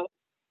so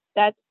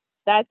that's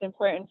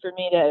important for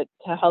me to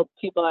help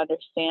people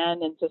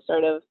understand and to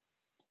sort of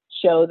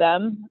show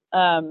them.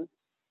 And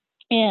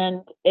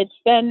it's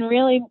been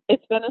a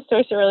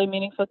source of really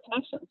meaningful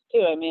connections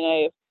too. I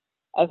mean,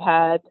 I've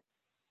had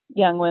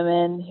young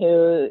women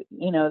who,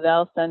 you know,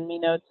 they'll send me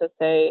notes that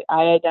say,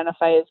 I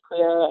identify as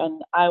queer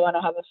and I want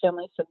to have a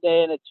family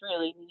someday. And it's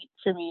really neat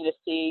for me to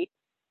see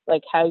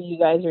like how you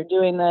guys are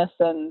doing this,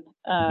 and,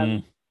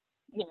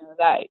 you know,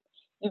 that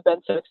you've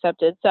been so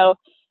accepted. So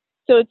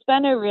it's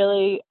been a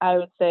really, I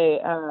would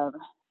say,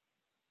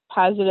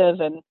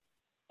 positive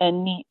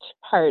and neat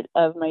part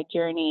of my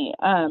journey.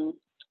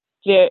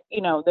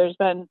 You know, there's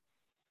been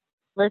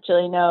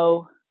virtually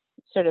no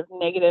sort of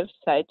negative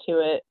side to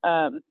it.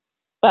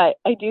 But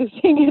I do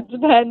think it's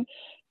been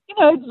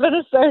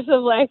a source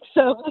of like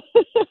some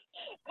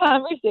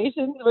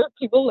conversations where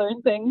people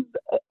learn things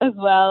as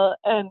well.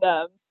 And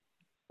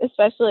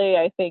especially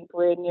I think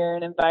we're near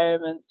an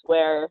environment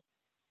where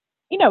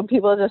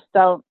people just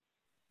don't,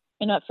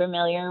 you're not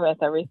familiar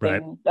with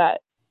everything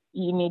that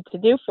you need to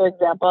do, for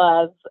example,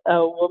 as a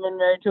woman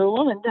married to a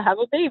woman to have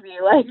a baby.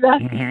 Like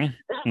there's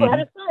a lot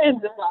of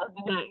science involved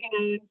in that,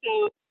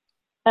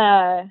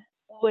 So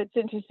what's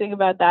interesting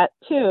about that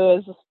too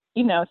is,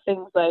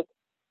 things like,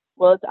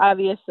 well, it's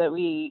obvious that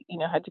we,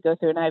 had to go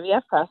through an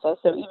IVF process.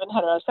 So even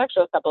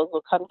heterosexual couples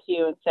will come to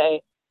you and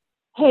say,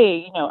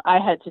 hey, I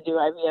had to do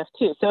IVF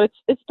too. So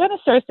it's been a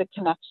source of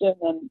connection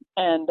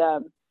and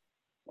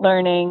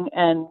learning.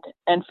 And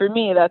for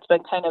me, that's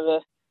been kind of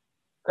a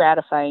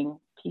gratifying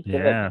piece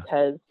of it,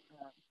 because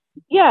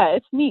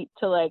it's neat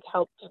to like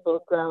help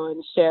people grow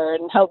and share,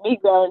 and help me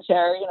grow and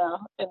share,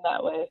 in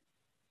that way.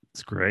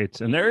 It's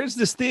great. And there is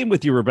this theme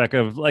with you, Rebecca,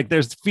 of like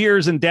there's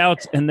fears and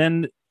doubts, and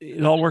then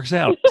it all works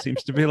out.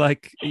 Seems to be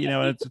like,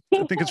 I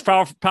think it's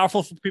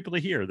powerful for people to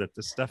hear that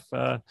this stuff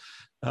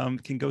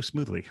can go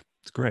smoothly.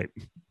 It's great.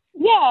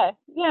 Yeah.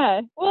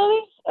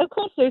 Well, of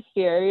course there's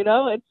fear,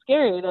 it's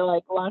scary to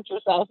like launch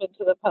yourself into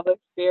the public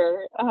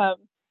sphere.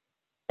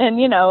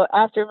 And,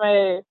 after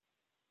my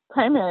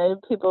primary,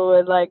 people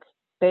would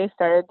they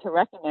started to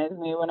recognize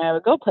me when I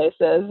would go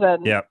places.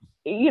 And,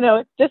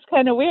 it's just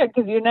kind of weird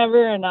because you're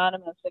never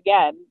anonymous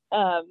again.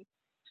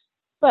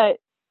 But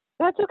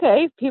that's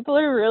okay. People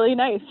are really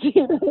nice. I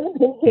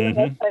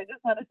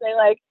just want to say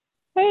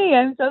hey,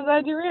 I'm so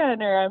glad you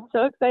ran, or I'm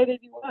so excited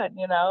you won,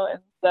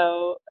 and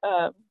so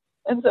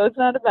it's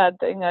not a bad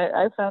thing.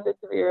 I found it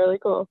to be really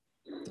cool.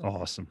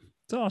 Awesome.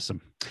 It's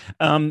awesome.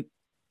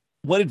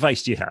 What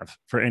advice do you have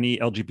for any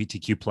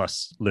LGBTQ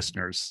plus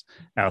listeners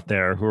out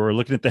there who are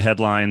looking at the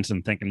headlines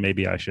and thinking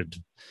maybe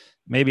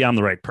I'm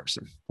the right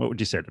person? What would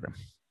you say to them?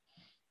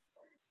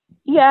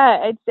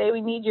 Yeah, I'd say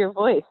we need your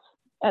voice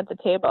at the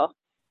table.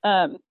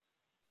 And,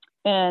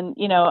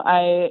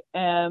 I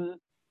am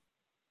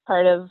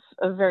part of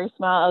a very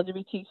small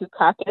LGBTQ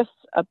caucus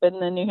up in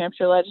the New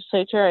Hampshire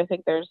legislature. I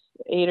think there's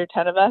 8 or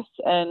 10 of us,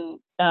 and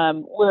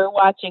we're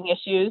watching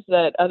issues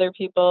that other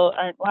people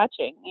aren't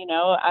watching.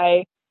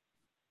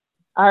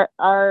 Our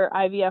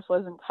IVF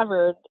wasn't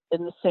covered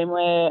in the same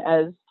way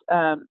as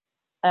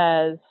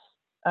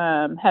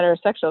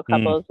heterosexual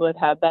couples would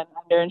have been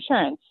under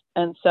insurance.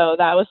 And so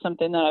that was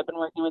something that I've been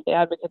working with the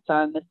advocates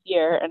on this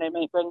year, and I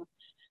might bring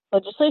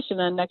legislation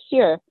in next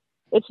year.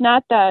 It's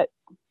not that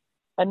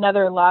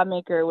another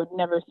lawmaker would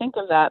never think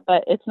of that,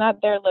 but it's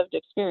not their lived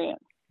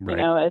experience.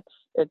 Right.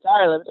 It's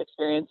our lived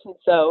experience. And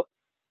so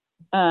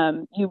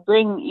you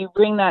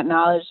bring that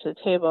knowledge to the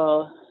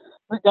table,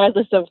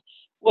 regardless of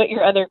what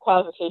your other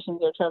qualifications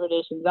or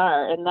trepidations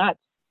are. And that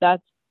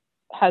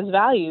has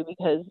value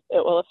because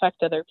it will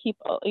affect other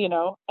people,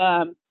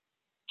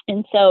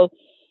 and so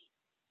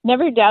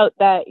never doubt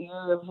that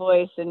your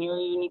voice and your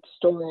unique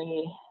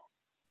story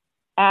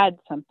add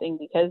something,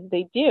 because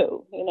they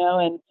do,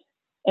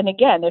 and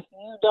again, if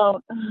you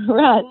don't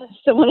run,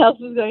 someone else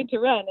is going to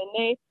run,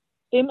 and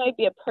they might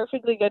be a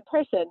perfectly good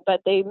person,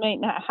 but they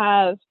might not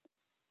have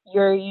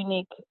your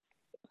unique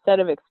set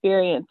of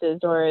experiences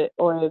or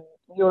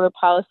your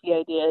policy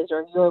ideas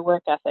or your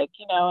work ethic,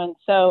 and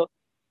so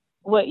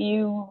what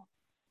you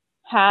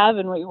have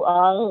and what you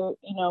are,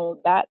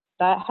 that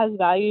has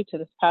value to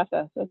this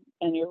process,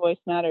 and your voice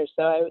matters.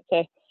 So I would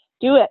say,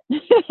 do it.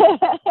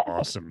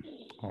 Awesome.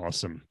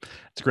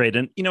 It's great.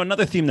 And,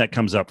 another theme that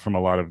comes up from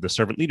a lot of the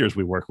servant leaders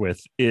we work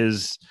with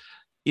is,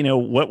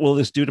 what will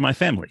this do to my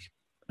family?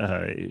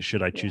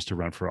 Should I choose to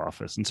run for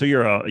office? And so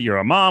you're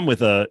a mom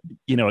with a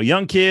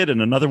young kid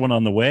and another one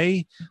on the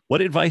way.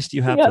 What advice do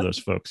you have for those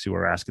folks who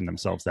are asking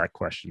themselves that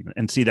question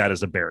and see that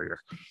as a barrier?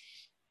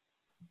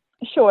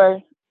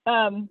 Sure.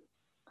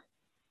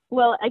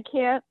 Well, I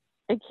can't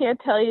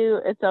tell you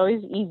it's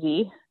always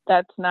easy.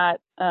 That's not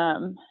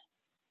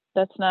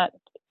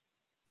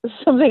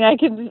something I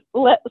can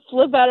let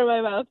slip out of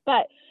my mouth,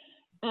 but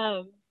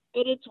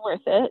it's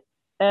worth it.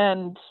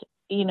 And,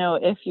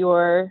 if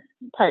your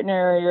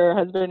partner or your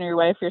husband or your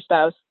wife, your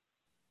spouse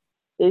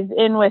is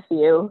in with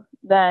you,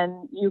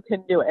 then you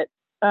can do it.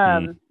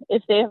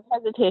 If they have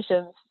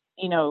hesitations,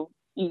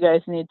 you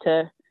guys need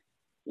to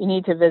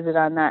visit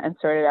on that and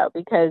sort it out,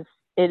 because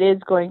it is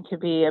going to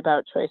be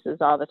about choices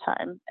all the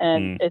time.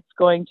 And it's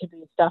going to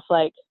be stuff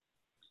like,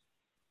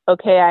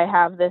 okay, I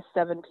have this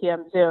 7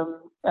 p.m.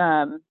 Zoom,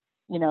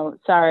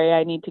 sorry,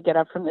 I need to get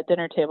up from the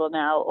dinner table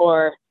now,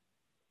 or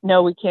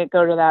no, we can't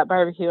go to that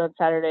barbecue on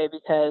Saturday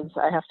because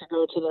I have to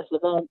go to this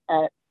event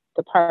at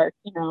the park,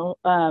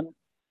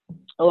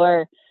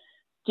 or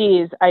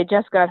geez, I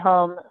just got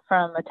home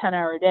from a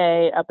 10-hour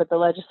day up at the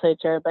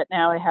legislature, but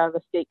now I have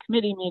a state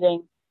committee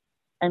meeting.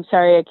 I'm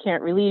sorry, I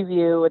can't relieve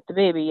you with the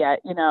baby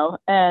yet,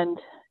 and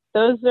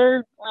those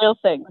are real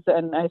things.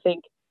 And I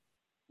think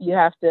you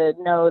have to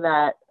know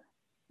that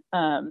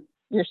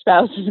your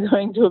spouse is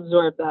going to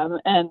absorb them.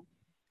 And,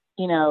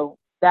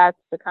 that's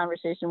the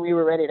conversation we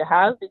were ready to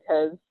have,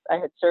 because I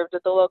had served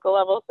at the local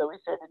level. So we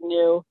sort of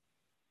knew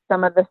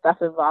some of the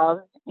stuff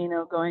involved,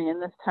 going in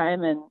this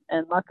time.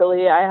 And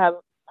luckily I have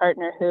a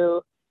partner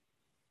who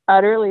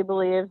utterly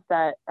believes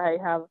that I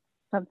have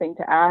something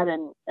to add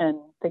and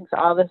thinks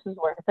all this is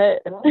worth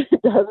it and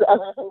does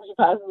everything she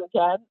possibly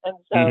can. And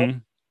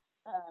so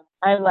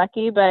I'm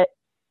lucky, but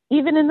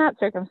even in that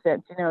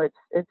circumstance,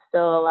 it's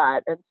still a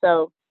lot. And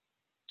so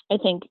I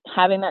think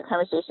having that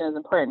conversation is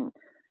important.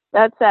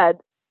 That said,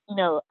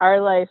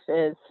 our life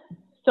is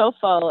so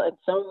full and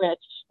so rich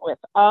with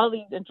all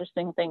these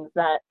interesting things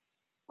that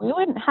we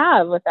wouldn't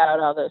have without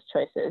all those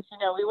choices.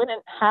 We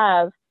wouldn't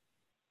have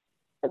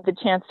the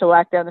chance to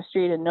walk down the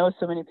street and know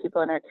so many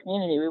people in our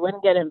community. We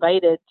wouldn't get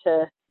invited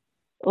to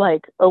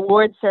like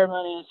award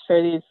ceremonies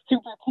for these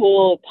super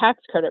cool tax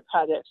credit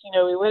projects.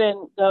 We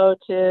wouldn't go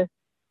to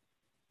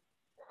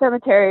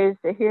cemeteries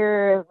to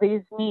hear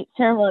these neat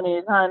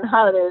ceremonies on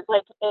holidays.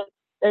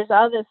 There's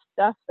all this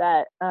stuff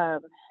that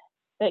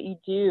that you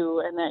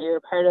do and that you're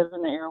a part of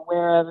and that you're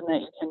aware of and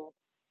that you can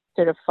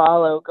sort of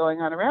follow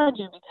going on around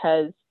you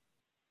because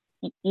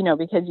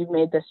you've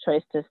made this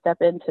choice to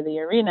step into the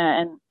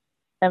arena.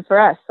 And for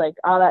us, like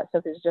all that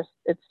stuff is just,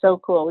 it's so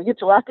cool. We get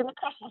to walk in the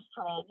Christmas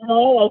parade,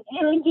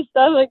 and just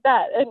stuff like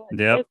that.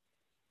 And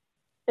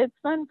it's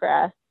fun for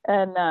us.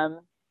 And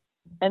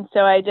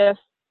so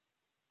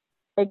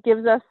it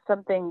gives us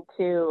something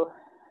to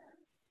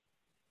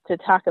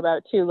talk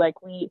about too. Like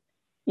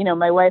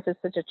my wife is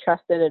such a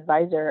trusted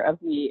advisor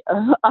of me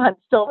on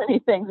so many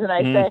things. And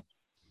I say,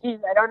 geez,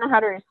 I don't know how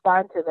to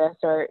respond to this.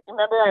 Or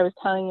remember I was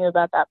telling you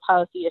about that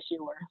policy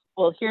issue where,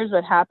 well, here's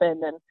what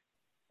happened. And,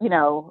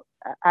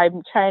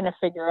 I'm trying to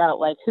figure out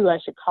like who I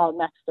should call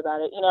next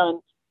about it,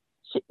 and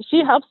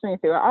she helps me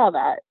through all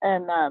that.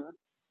 And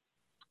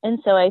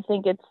so I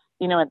think it's,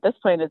 at this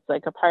point, it's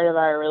like a part of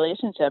our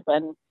relationship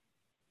and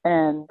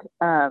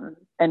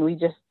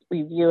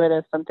we view it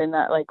as something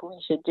that like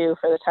we should do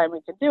for the time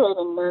we can do it.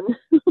 And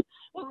then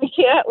when we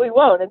can't, we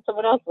won't, and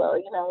someone else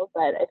will,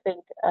 but I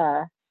think,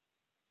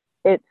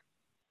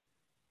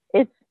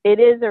 it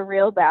is a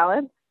real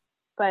balance.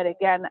 But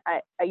again,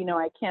 I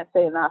can't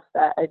say enough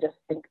that I just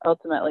think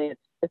ultimately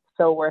it's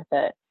so worth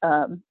it,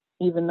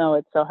 even though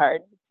it's so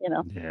hard,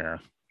 Yeah.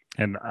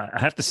 And I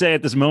have to say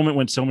at this moment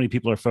when so many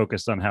people are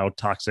focused on how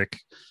toxic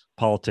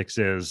politics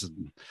is,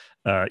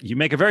 you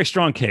make a very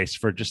strong case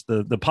for just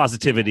the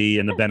positivity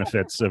and the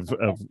benefits of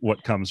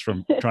what comes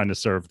from trying to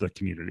serve the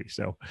community.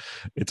 So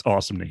it's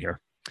awesome to hear.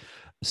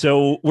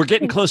 So we're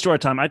getting close to our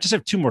time. I just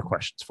have two more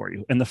questions for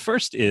you. And the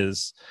first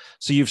is,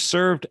 so you've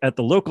served at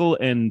the local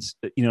and,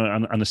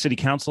 on the city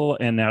council,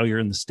 and now you're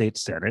in the state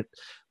senate.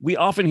 We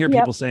often hear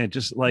people saying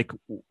just like,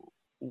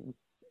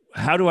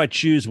 how do I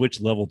choose which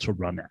level to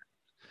run at?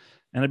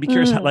 And I'd be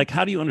curious,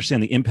 how do you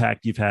understand the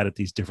impact you've had at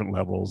these different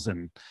levels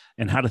and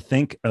how to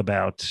think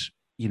about,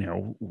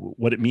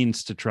 what it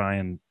means to try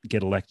and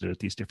get elected at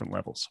these different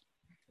levels?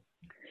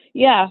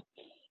 Yeah.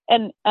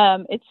 And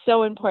it's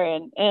so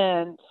important.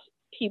 And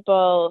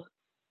people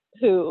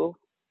who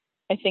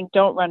I think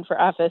don't run for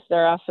office,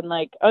 they're often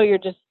like, oh, you're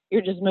just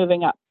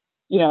moving up,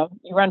 you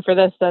run for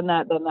this, then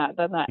that, then that,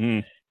 then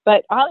that.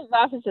 But all these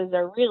offices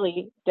are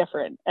really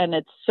different. And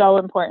it's so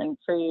important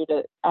for you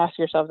to ask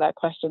yourself that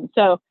question.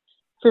 So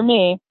for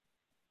me,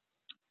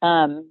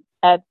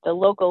 at the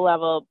local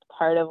level,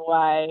 part of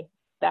why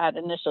that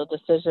initial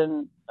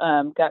decision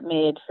got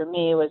made for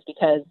me was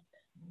because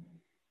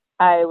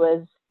I've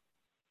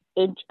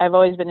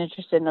always been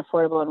interested in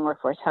affordable and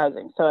workforce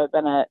housing. So I've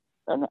been a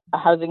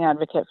housing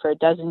advocate for a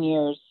dozen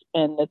years.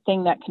 And the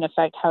thing that can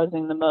affect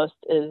housing the most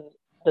is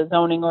the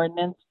zoning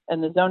ordinance.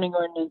 And the zoning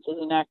ordinance is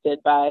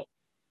enacted by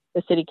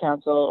the city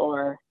council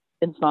or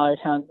in smaller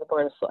towns, the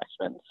board of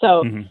selectmen.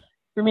 So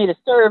for me to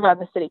serve on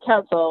the city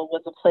council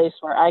was a place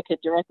where I could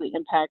directly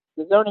impact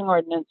the zoning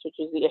ordinance, which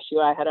is the issue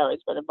I had always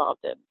been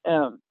involved in.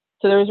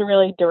 So there was a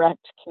really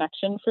direct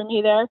connection for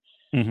me there.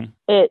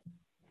 It,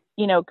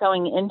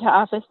 going into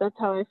office, that's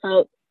how I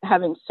felt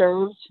having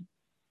served.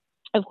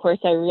 Of course,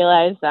 I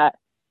realized that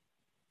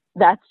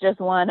that's just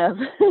one of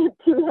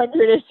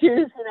 200 issues,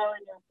 in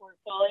your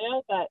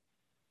portfolio,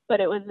 but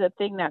it was a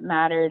thing that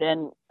mattered.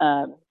 And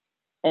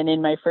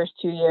in my first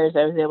 2 years,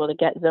 I was able to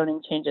get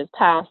zoning changes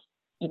passed,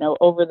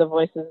 over the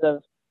voices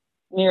of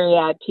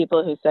myriad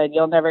people who said,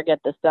 you'll never get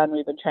this done.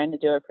 We've been trying to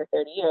do it for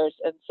 30 years.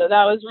 And so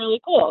that was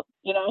really cool.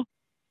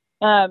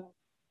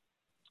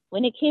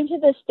 When it came to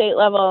the state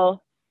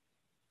level,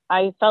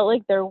 I felt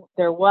like there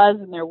was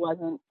and there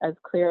wasn't as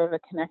clear of a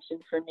connection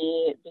for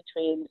me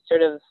between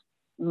sort of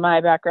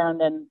my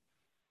background and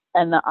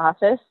the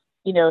office.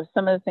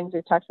 Some of the things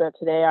we talked about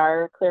today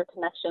are a clear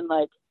connection,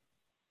 like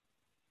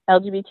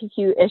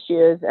LGBTQ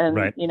issues and,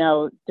 right.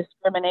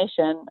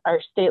 Discrimination are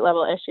state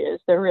level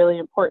issues. They're really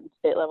important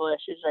state level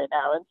issues right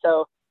now. And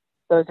so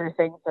those are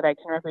things that I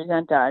can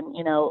represent on.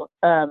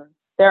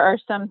 There are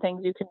some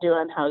things you can do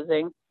on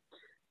housing,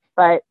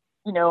 but,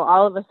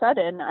 all of a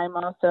sudden I'm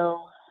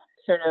also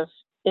sort of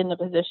in the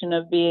position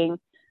of being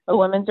a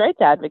women's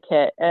rights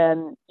advocate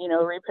and,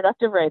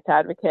 reproductive rights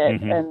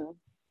advocate. And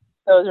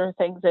those are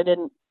things I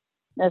didn't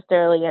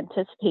necessarily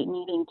anticipate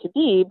needing to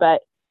be,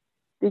 but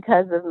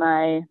because of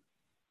my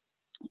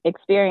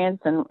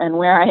experience and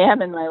where I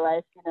am in my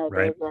life,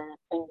 right. Those are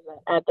things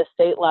that at the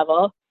state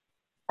level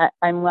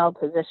I'm well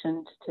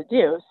positioned to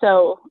do.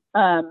 So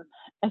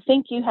I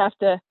think you have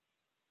to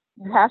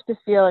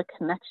feel a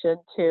connection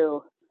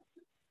to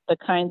the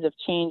kinds of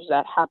change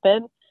that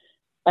happen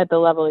at the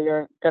level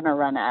you're going to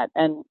run at.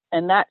 And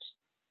that,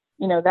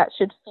 that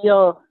should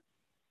feel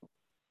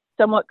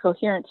somewhat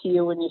coherent to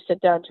you when you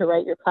sit down to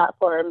write your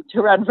platform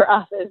to run for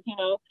office.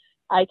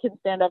 I can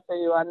stand up for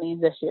you on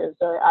these issues,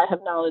 or I have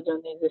knowledge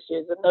on these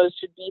issues. And those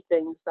should be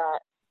things that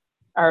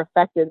are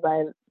affected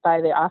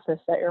by the office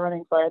that you're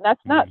running for. And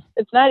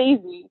it's not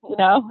easy,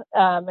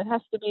 it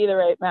has to be the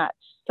right match.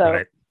 So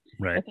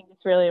right. I think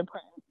it's really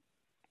important.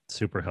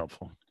 Super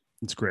helpful.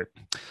 It's great.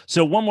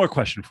 So one more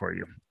question for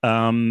you.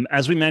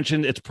 As we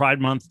mentioned, it's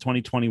Pride Month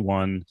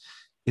 2021.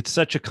 It's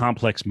such a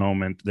complex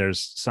moment.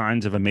 There's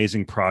signs of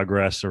amazing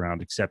progress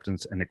around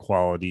acceptance and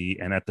equality.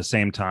 And at the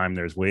same time,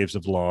 there's waves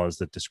of laws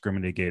that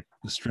discriminate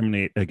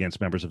against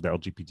members of the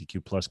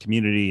LGBTQ plus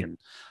community and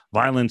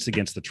violence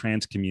against the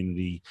trans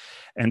community.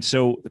 And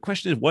so the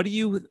question is, what do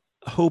you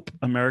hope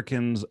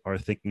Americans are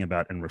thinking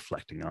about and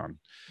reflecting on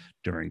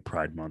during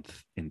Pride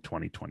Month in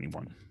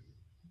 2021?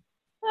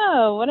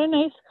 Oh, what a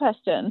nice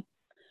question.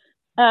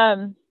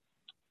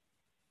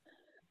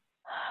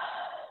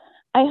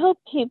 I hope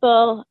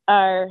people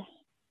are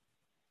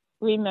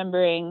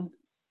remembering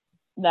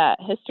that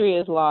history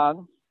is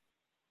long,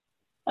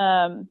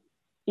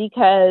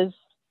 because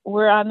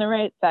we're on the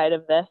right side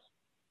of this,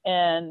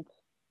 and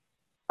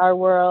our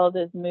world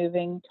is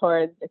moving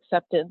towards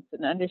acceptance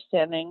and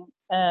understanding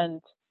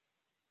and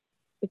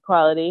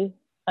equality.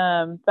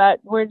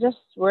 But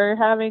we're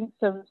having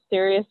some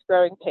serious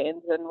growing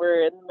pains, and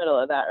we're in the middle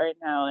of that right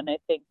now. And I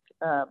think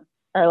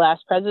our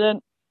last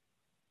president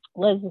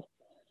was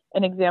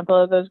an example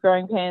of those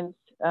growing pains.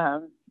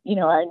 Our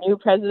new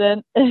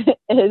president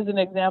is an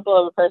example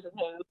of a person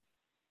who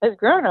has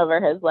grown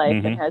over his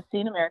life and has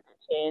seen America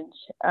change,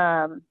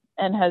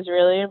 and has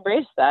really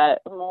embraced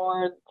that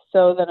more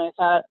so than I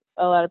thought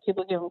a lot of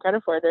people give him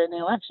credit for during the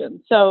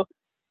election. So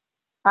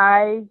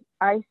I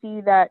see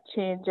that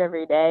change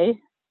every day.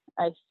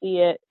 I see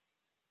it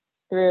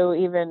through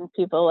even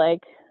people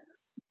like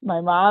my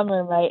mom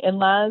and my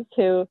in-laws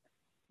who,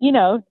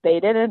 they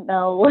didn't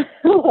know what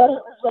it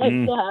was like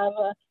to have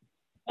a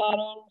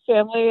modern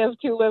family of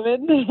two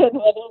women and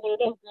whether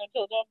they'd have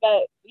grandchildren,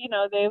 but,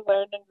 they've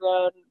learned and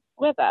grown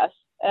with us.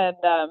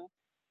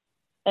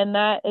 And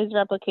that is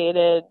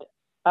replicated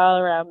all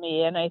around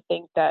me. And I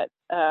think that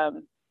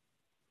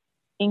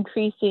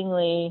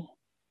increasingly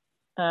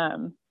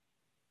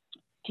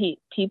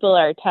people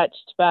are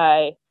touched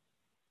by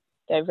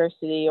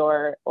diversity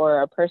or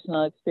a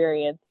personal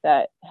experience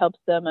that helps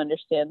them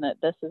understand that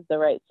this is the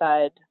right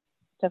side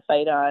to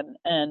fight on.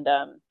 And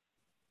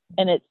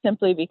it's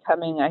simply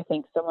becoming, I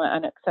think, somewhat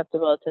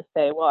unacceptable to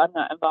say, well, I'm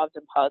not involved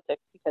in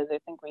politics, because I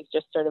think we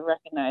just sort of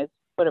recognize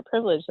what a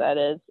privilege that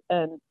is.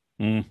 And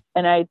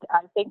I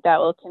think that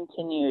will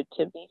continue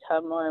to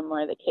become more and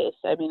more the case.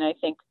 I mean, I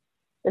think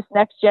this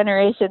next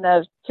generation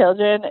of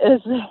children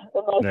is the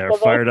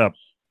most fired up,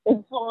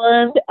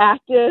 informed,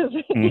 active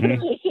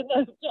generation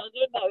of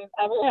children that we've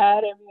ever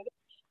had. I mean,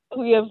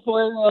 we have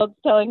 4-year-olds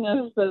telling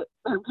us that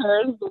our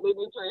parents that we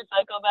need to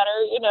recycle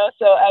better,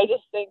 so I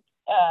just think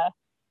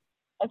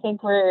I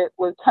think we're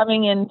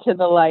coming into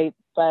the light,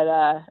 but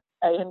I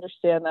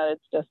understand that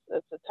it's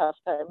a tough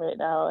time right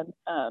now, and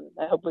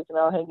I hope we can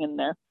all hang in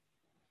there.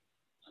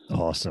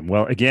 Awesome.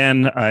 Well,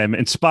 again, I'm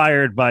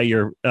inspired by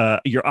your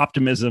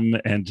optimism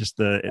and just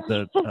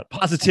the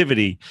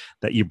positivity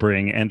that you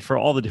bring, and for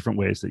all the different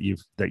ways that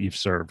you've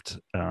served,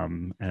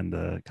 and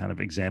the kind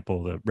of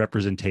example, the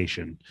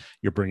representation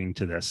you're bringing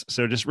to this.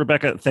 So, just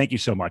Rebecca, thank you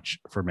so much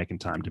for making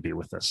time to be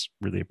with us.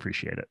 Really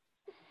appreciate it.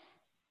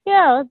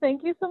 Yeah, well,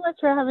 thank you so much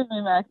for having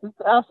me, Max. It's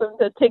awesome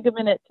to take a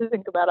minute to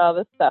think about all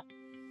this stuff.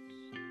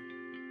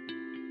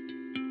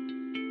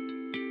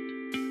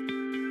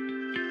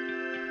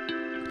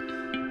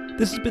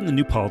 This has been the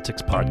New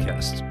Politics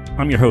Podcast.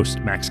 I'm your host,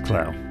 Max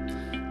Clow.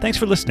 Thanks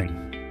for listening,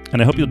 and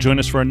I hope you'll join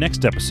us for our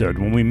next episode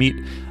when we meet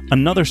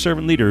another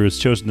servant leader who has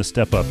chosen to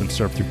step up and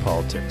serve through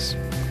politics.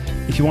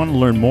 If you want to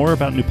learn more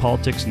about New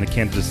Politics and the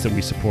candidates that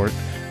we support,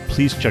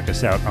 please check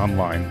us out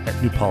online at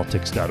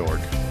newpolitics.org.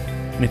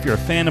 And if you're a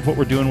fan of what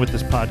we're doing with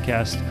this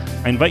podcast,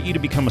 I invite you to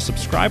become a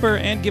subscriber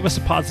and give us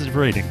a positive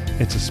rating.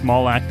 It's a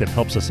small act that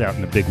helps us out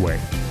in a big way.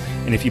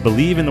 And if you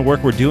believe in the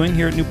work we're doing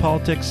here at New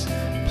Politics,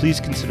 please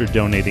consider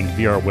donating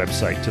via our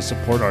website to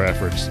support our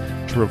efforts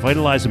to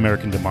revitalize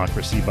American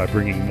democracy by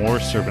bringing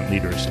more servant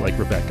leaders like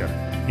Rebecca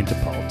into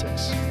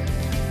politics.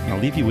 And I'll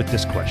leave you with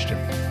this question.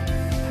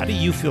 How do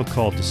you feel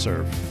called to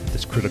serve at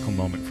this critical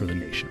moment for the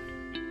nation?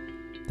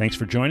 Thanks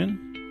for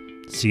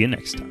joining. See you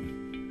next time.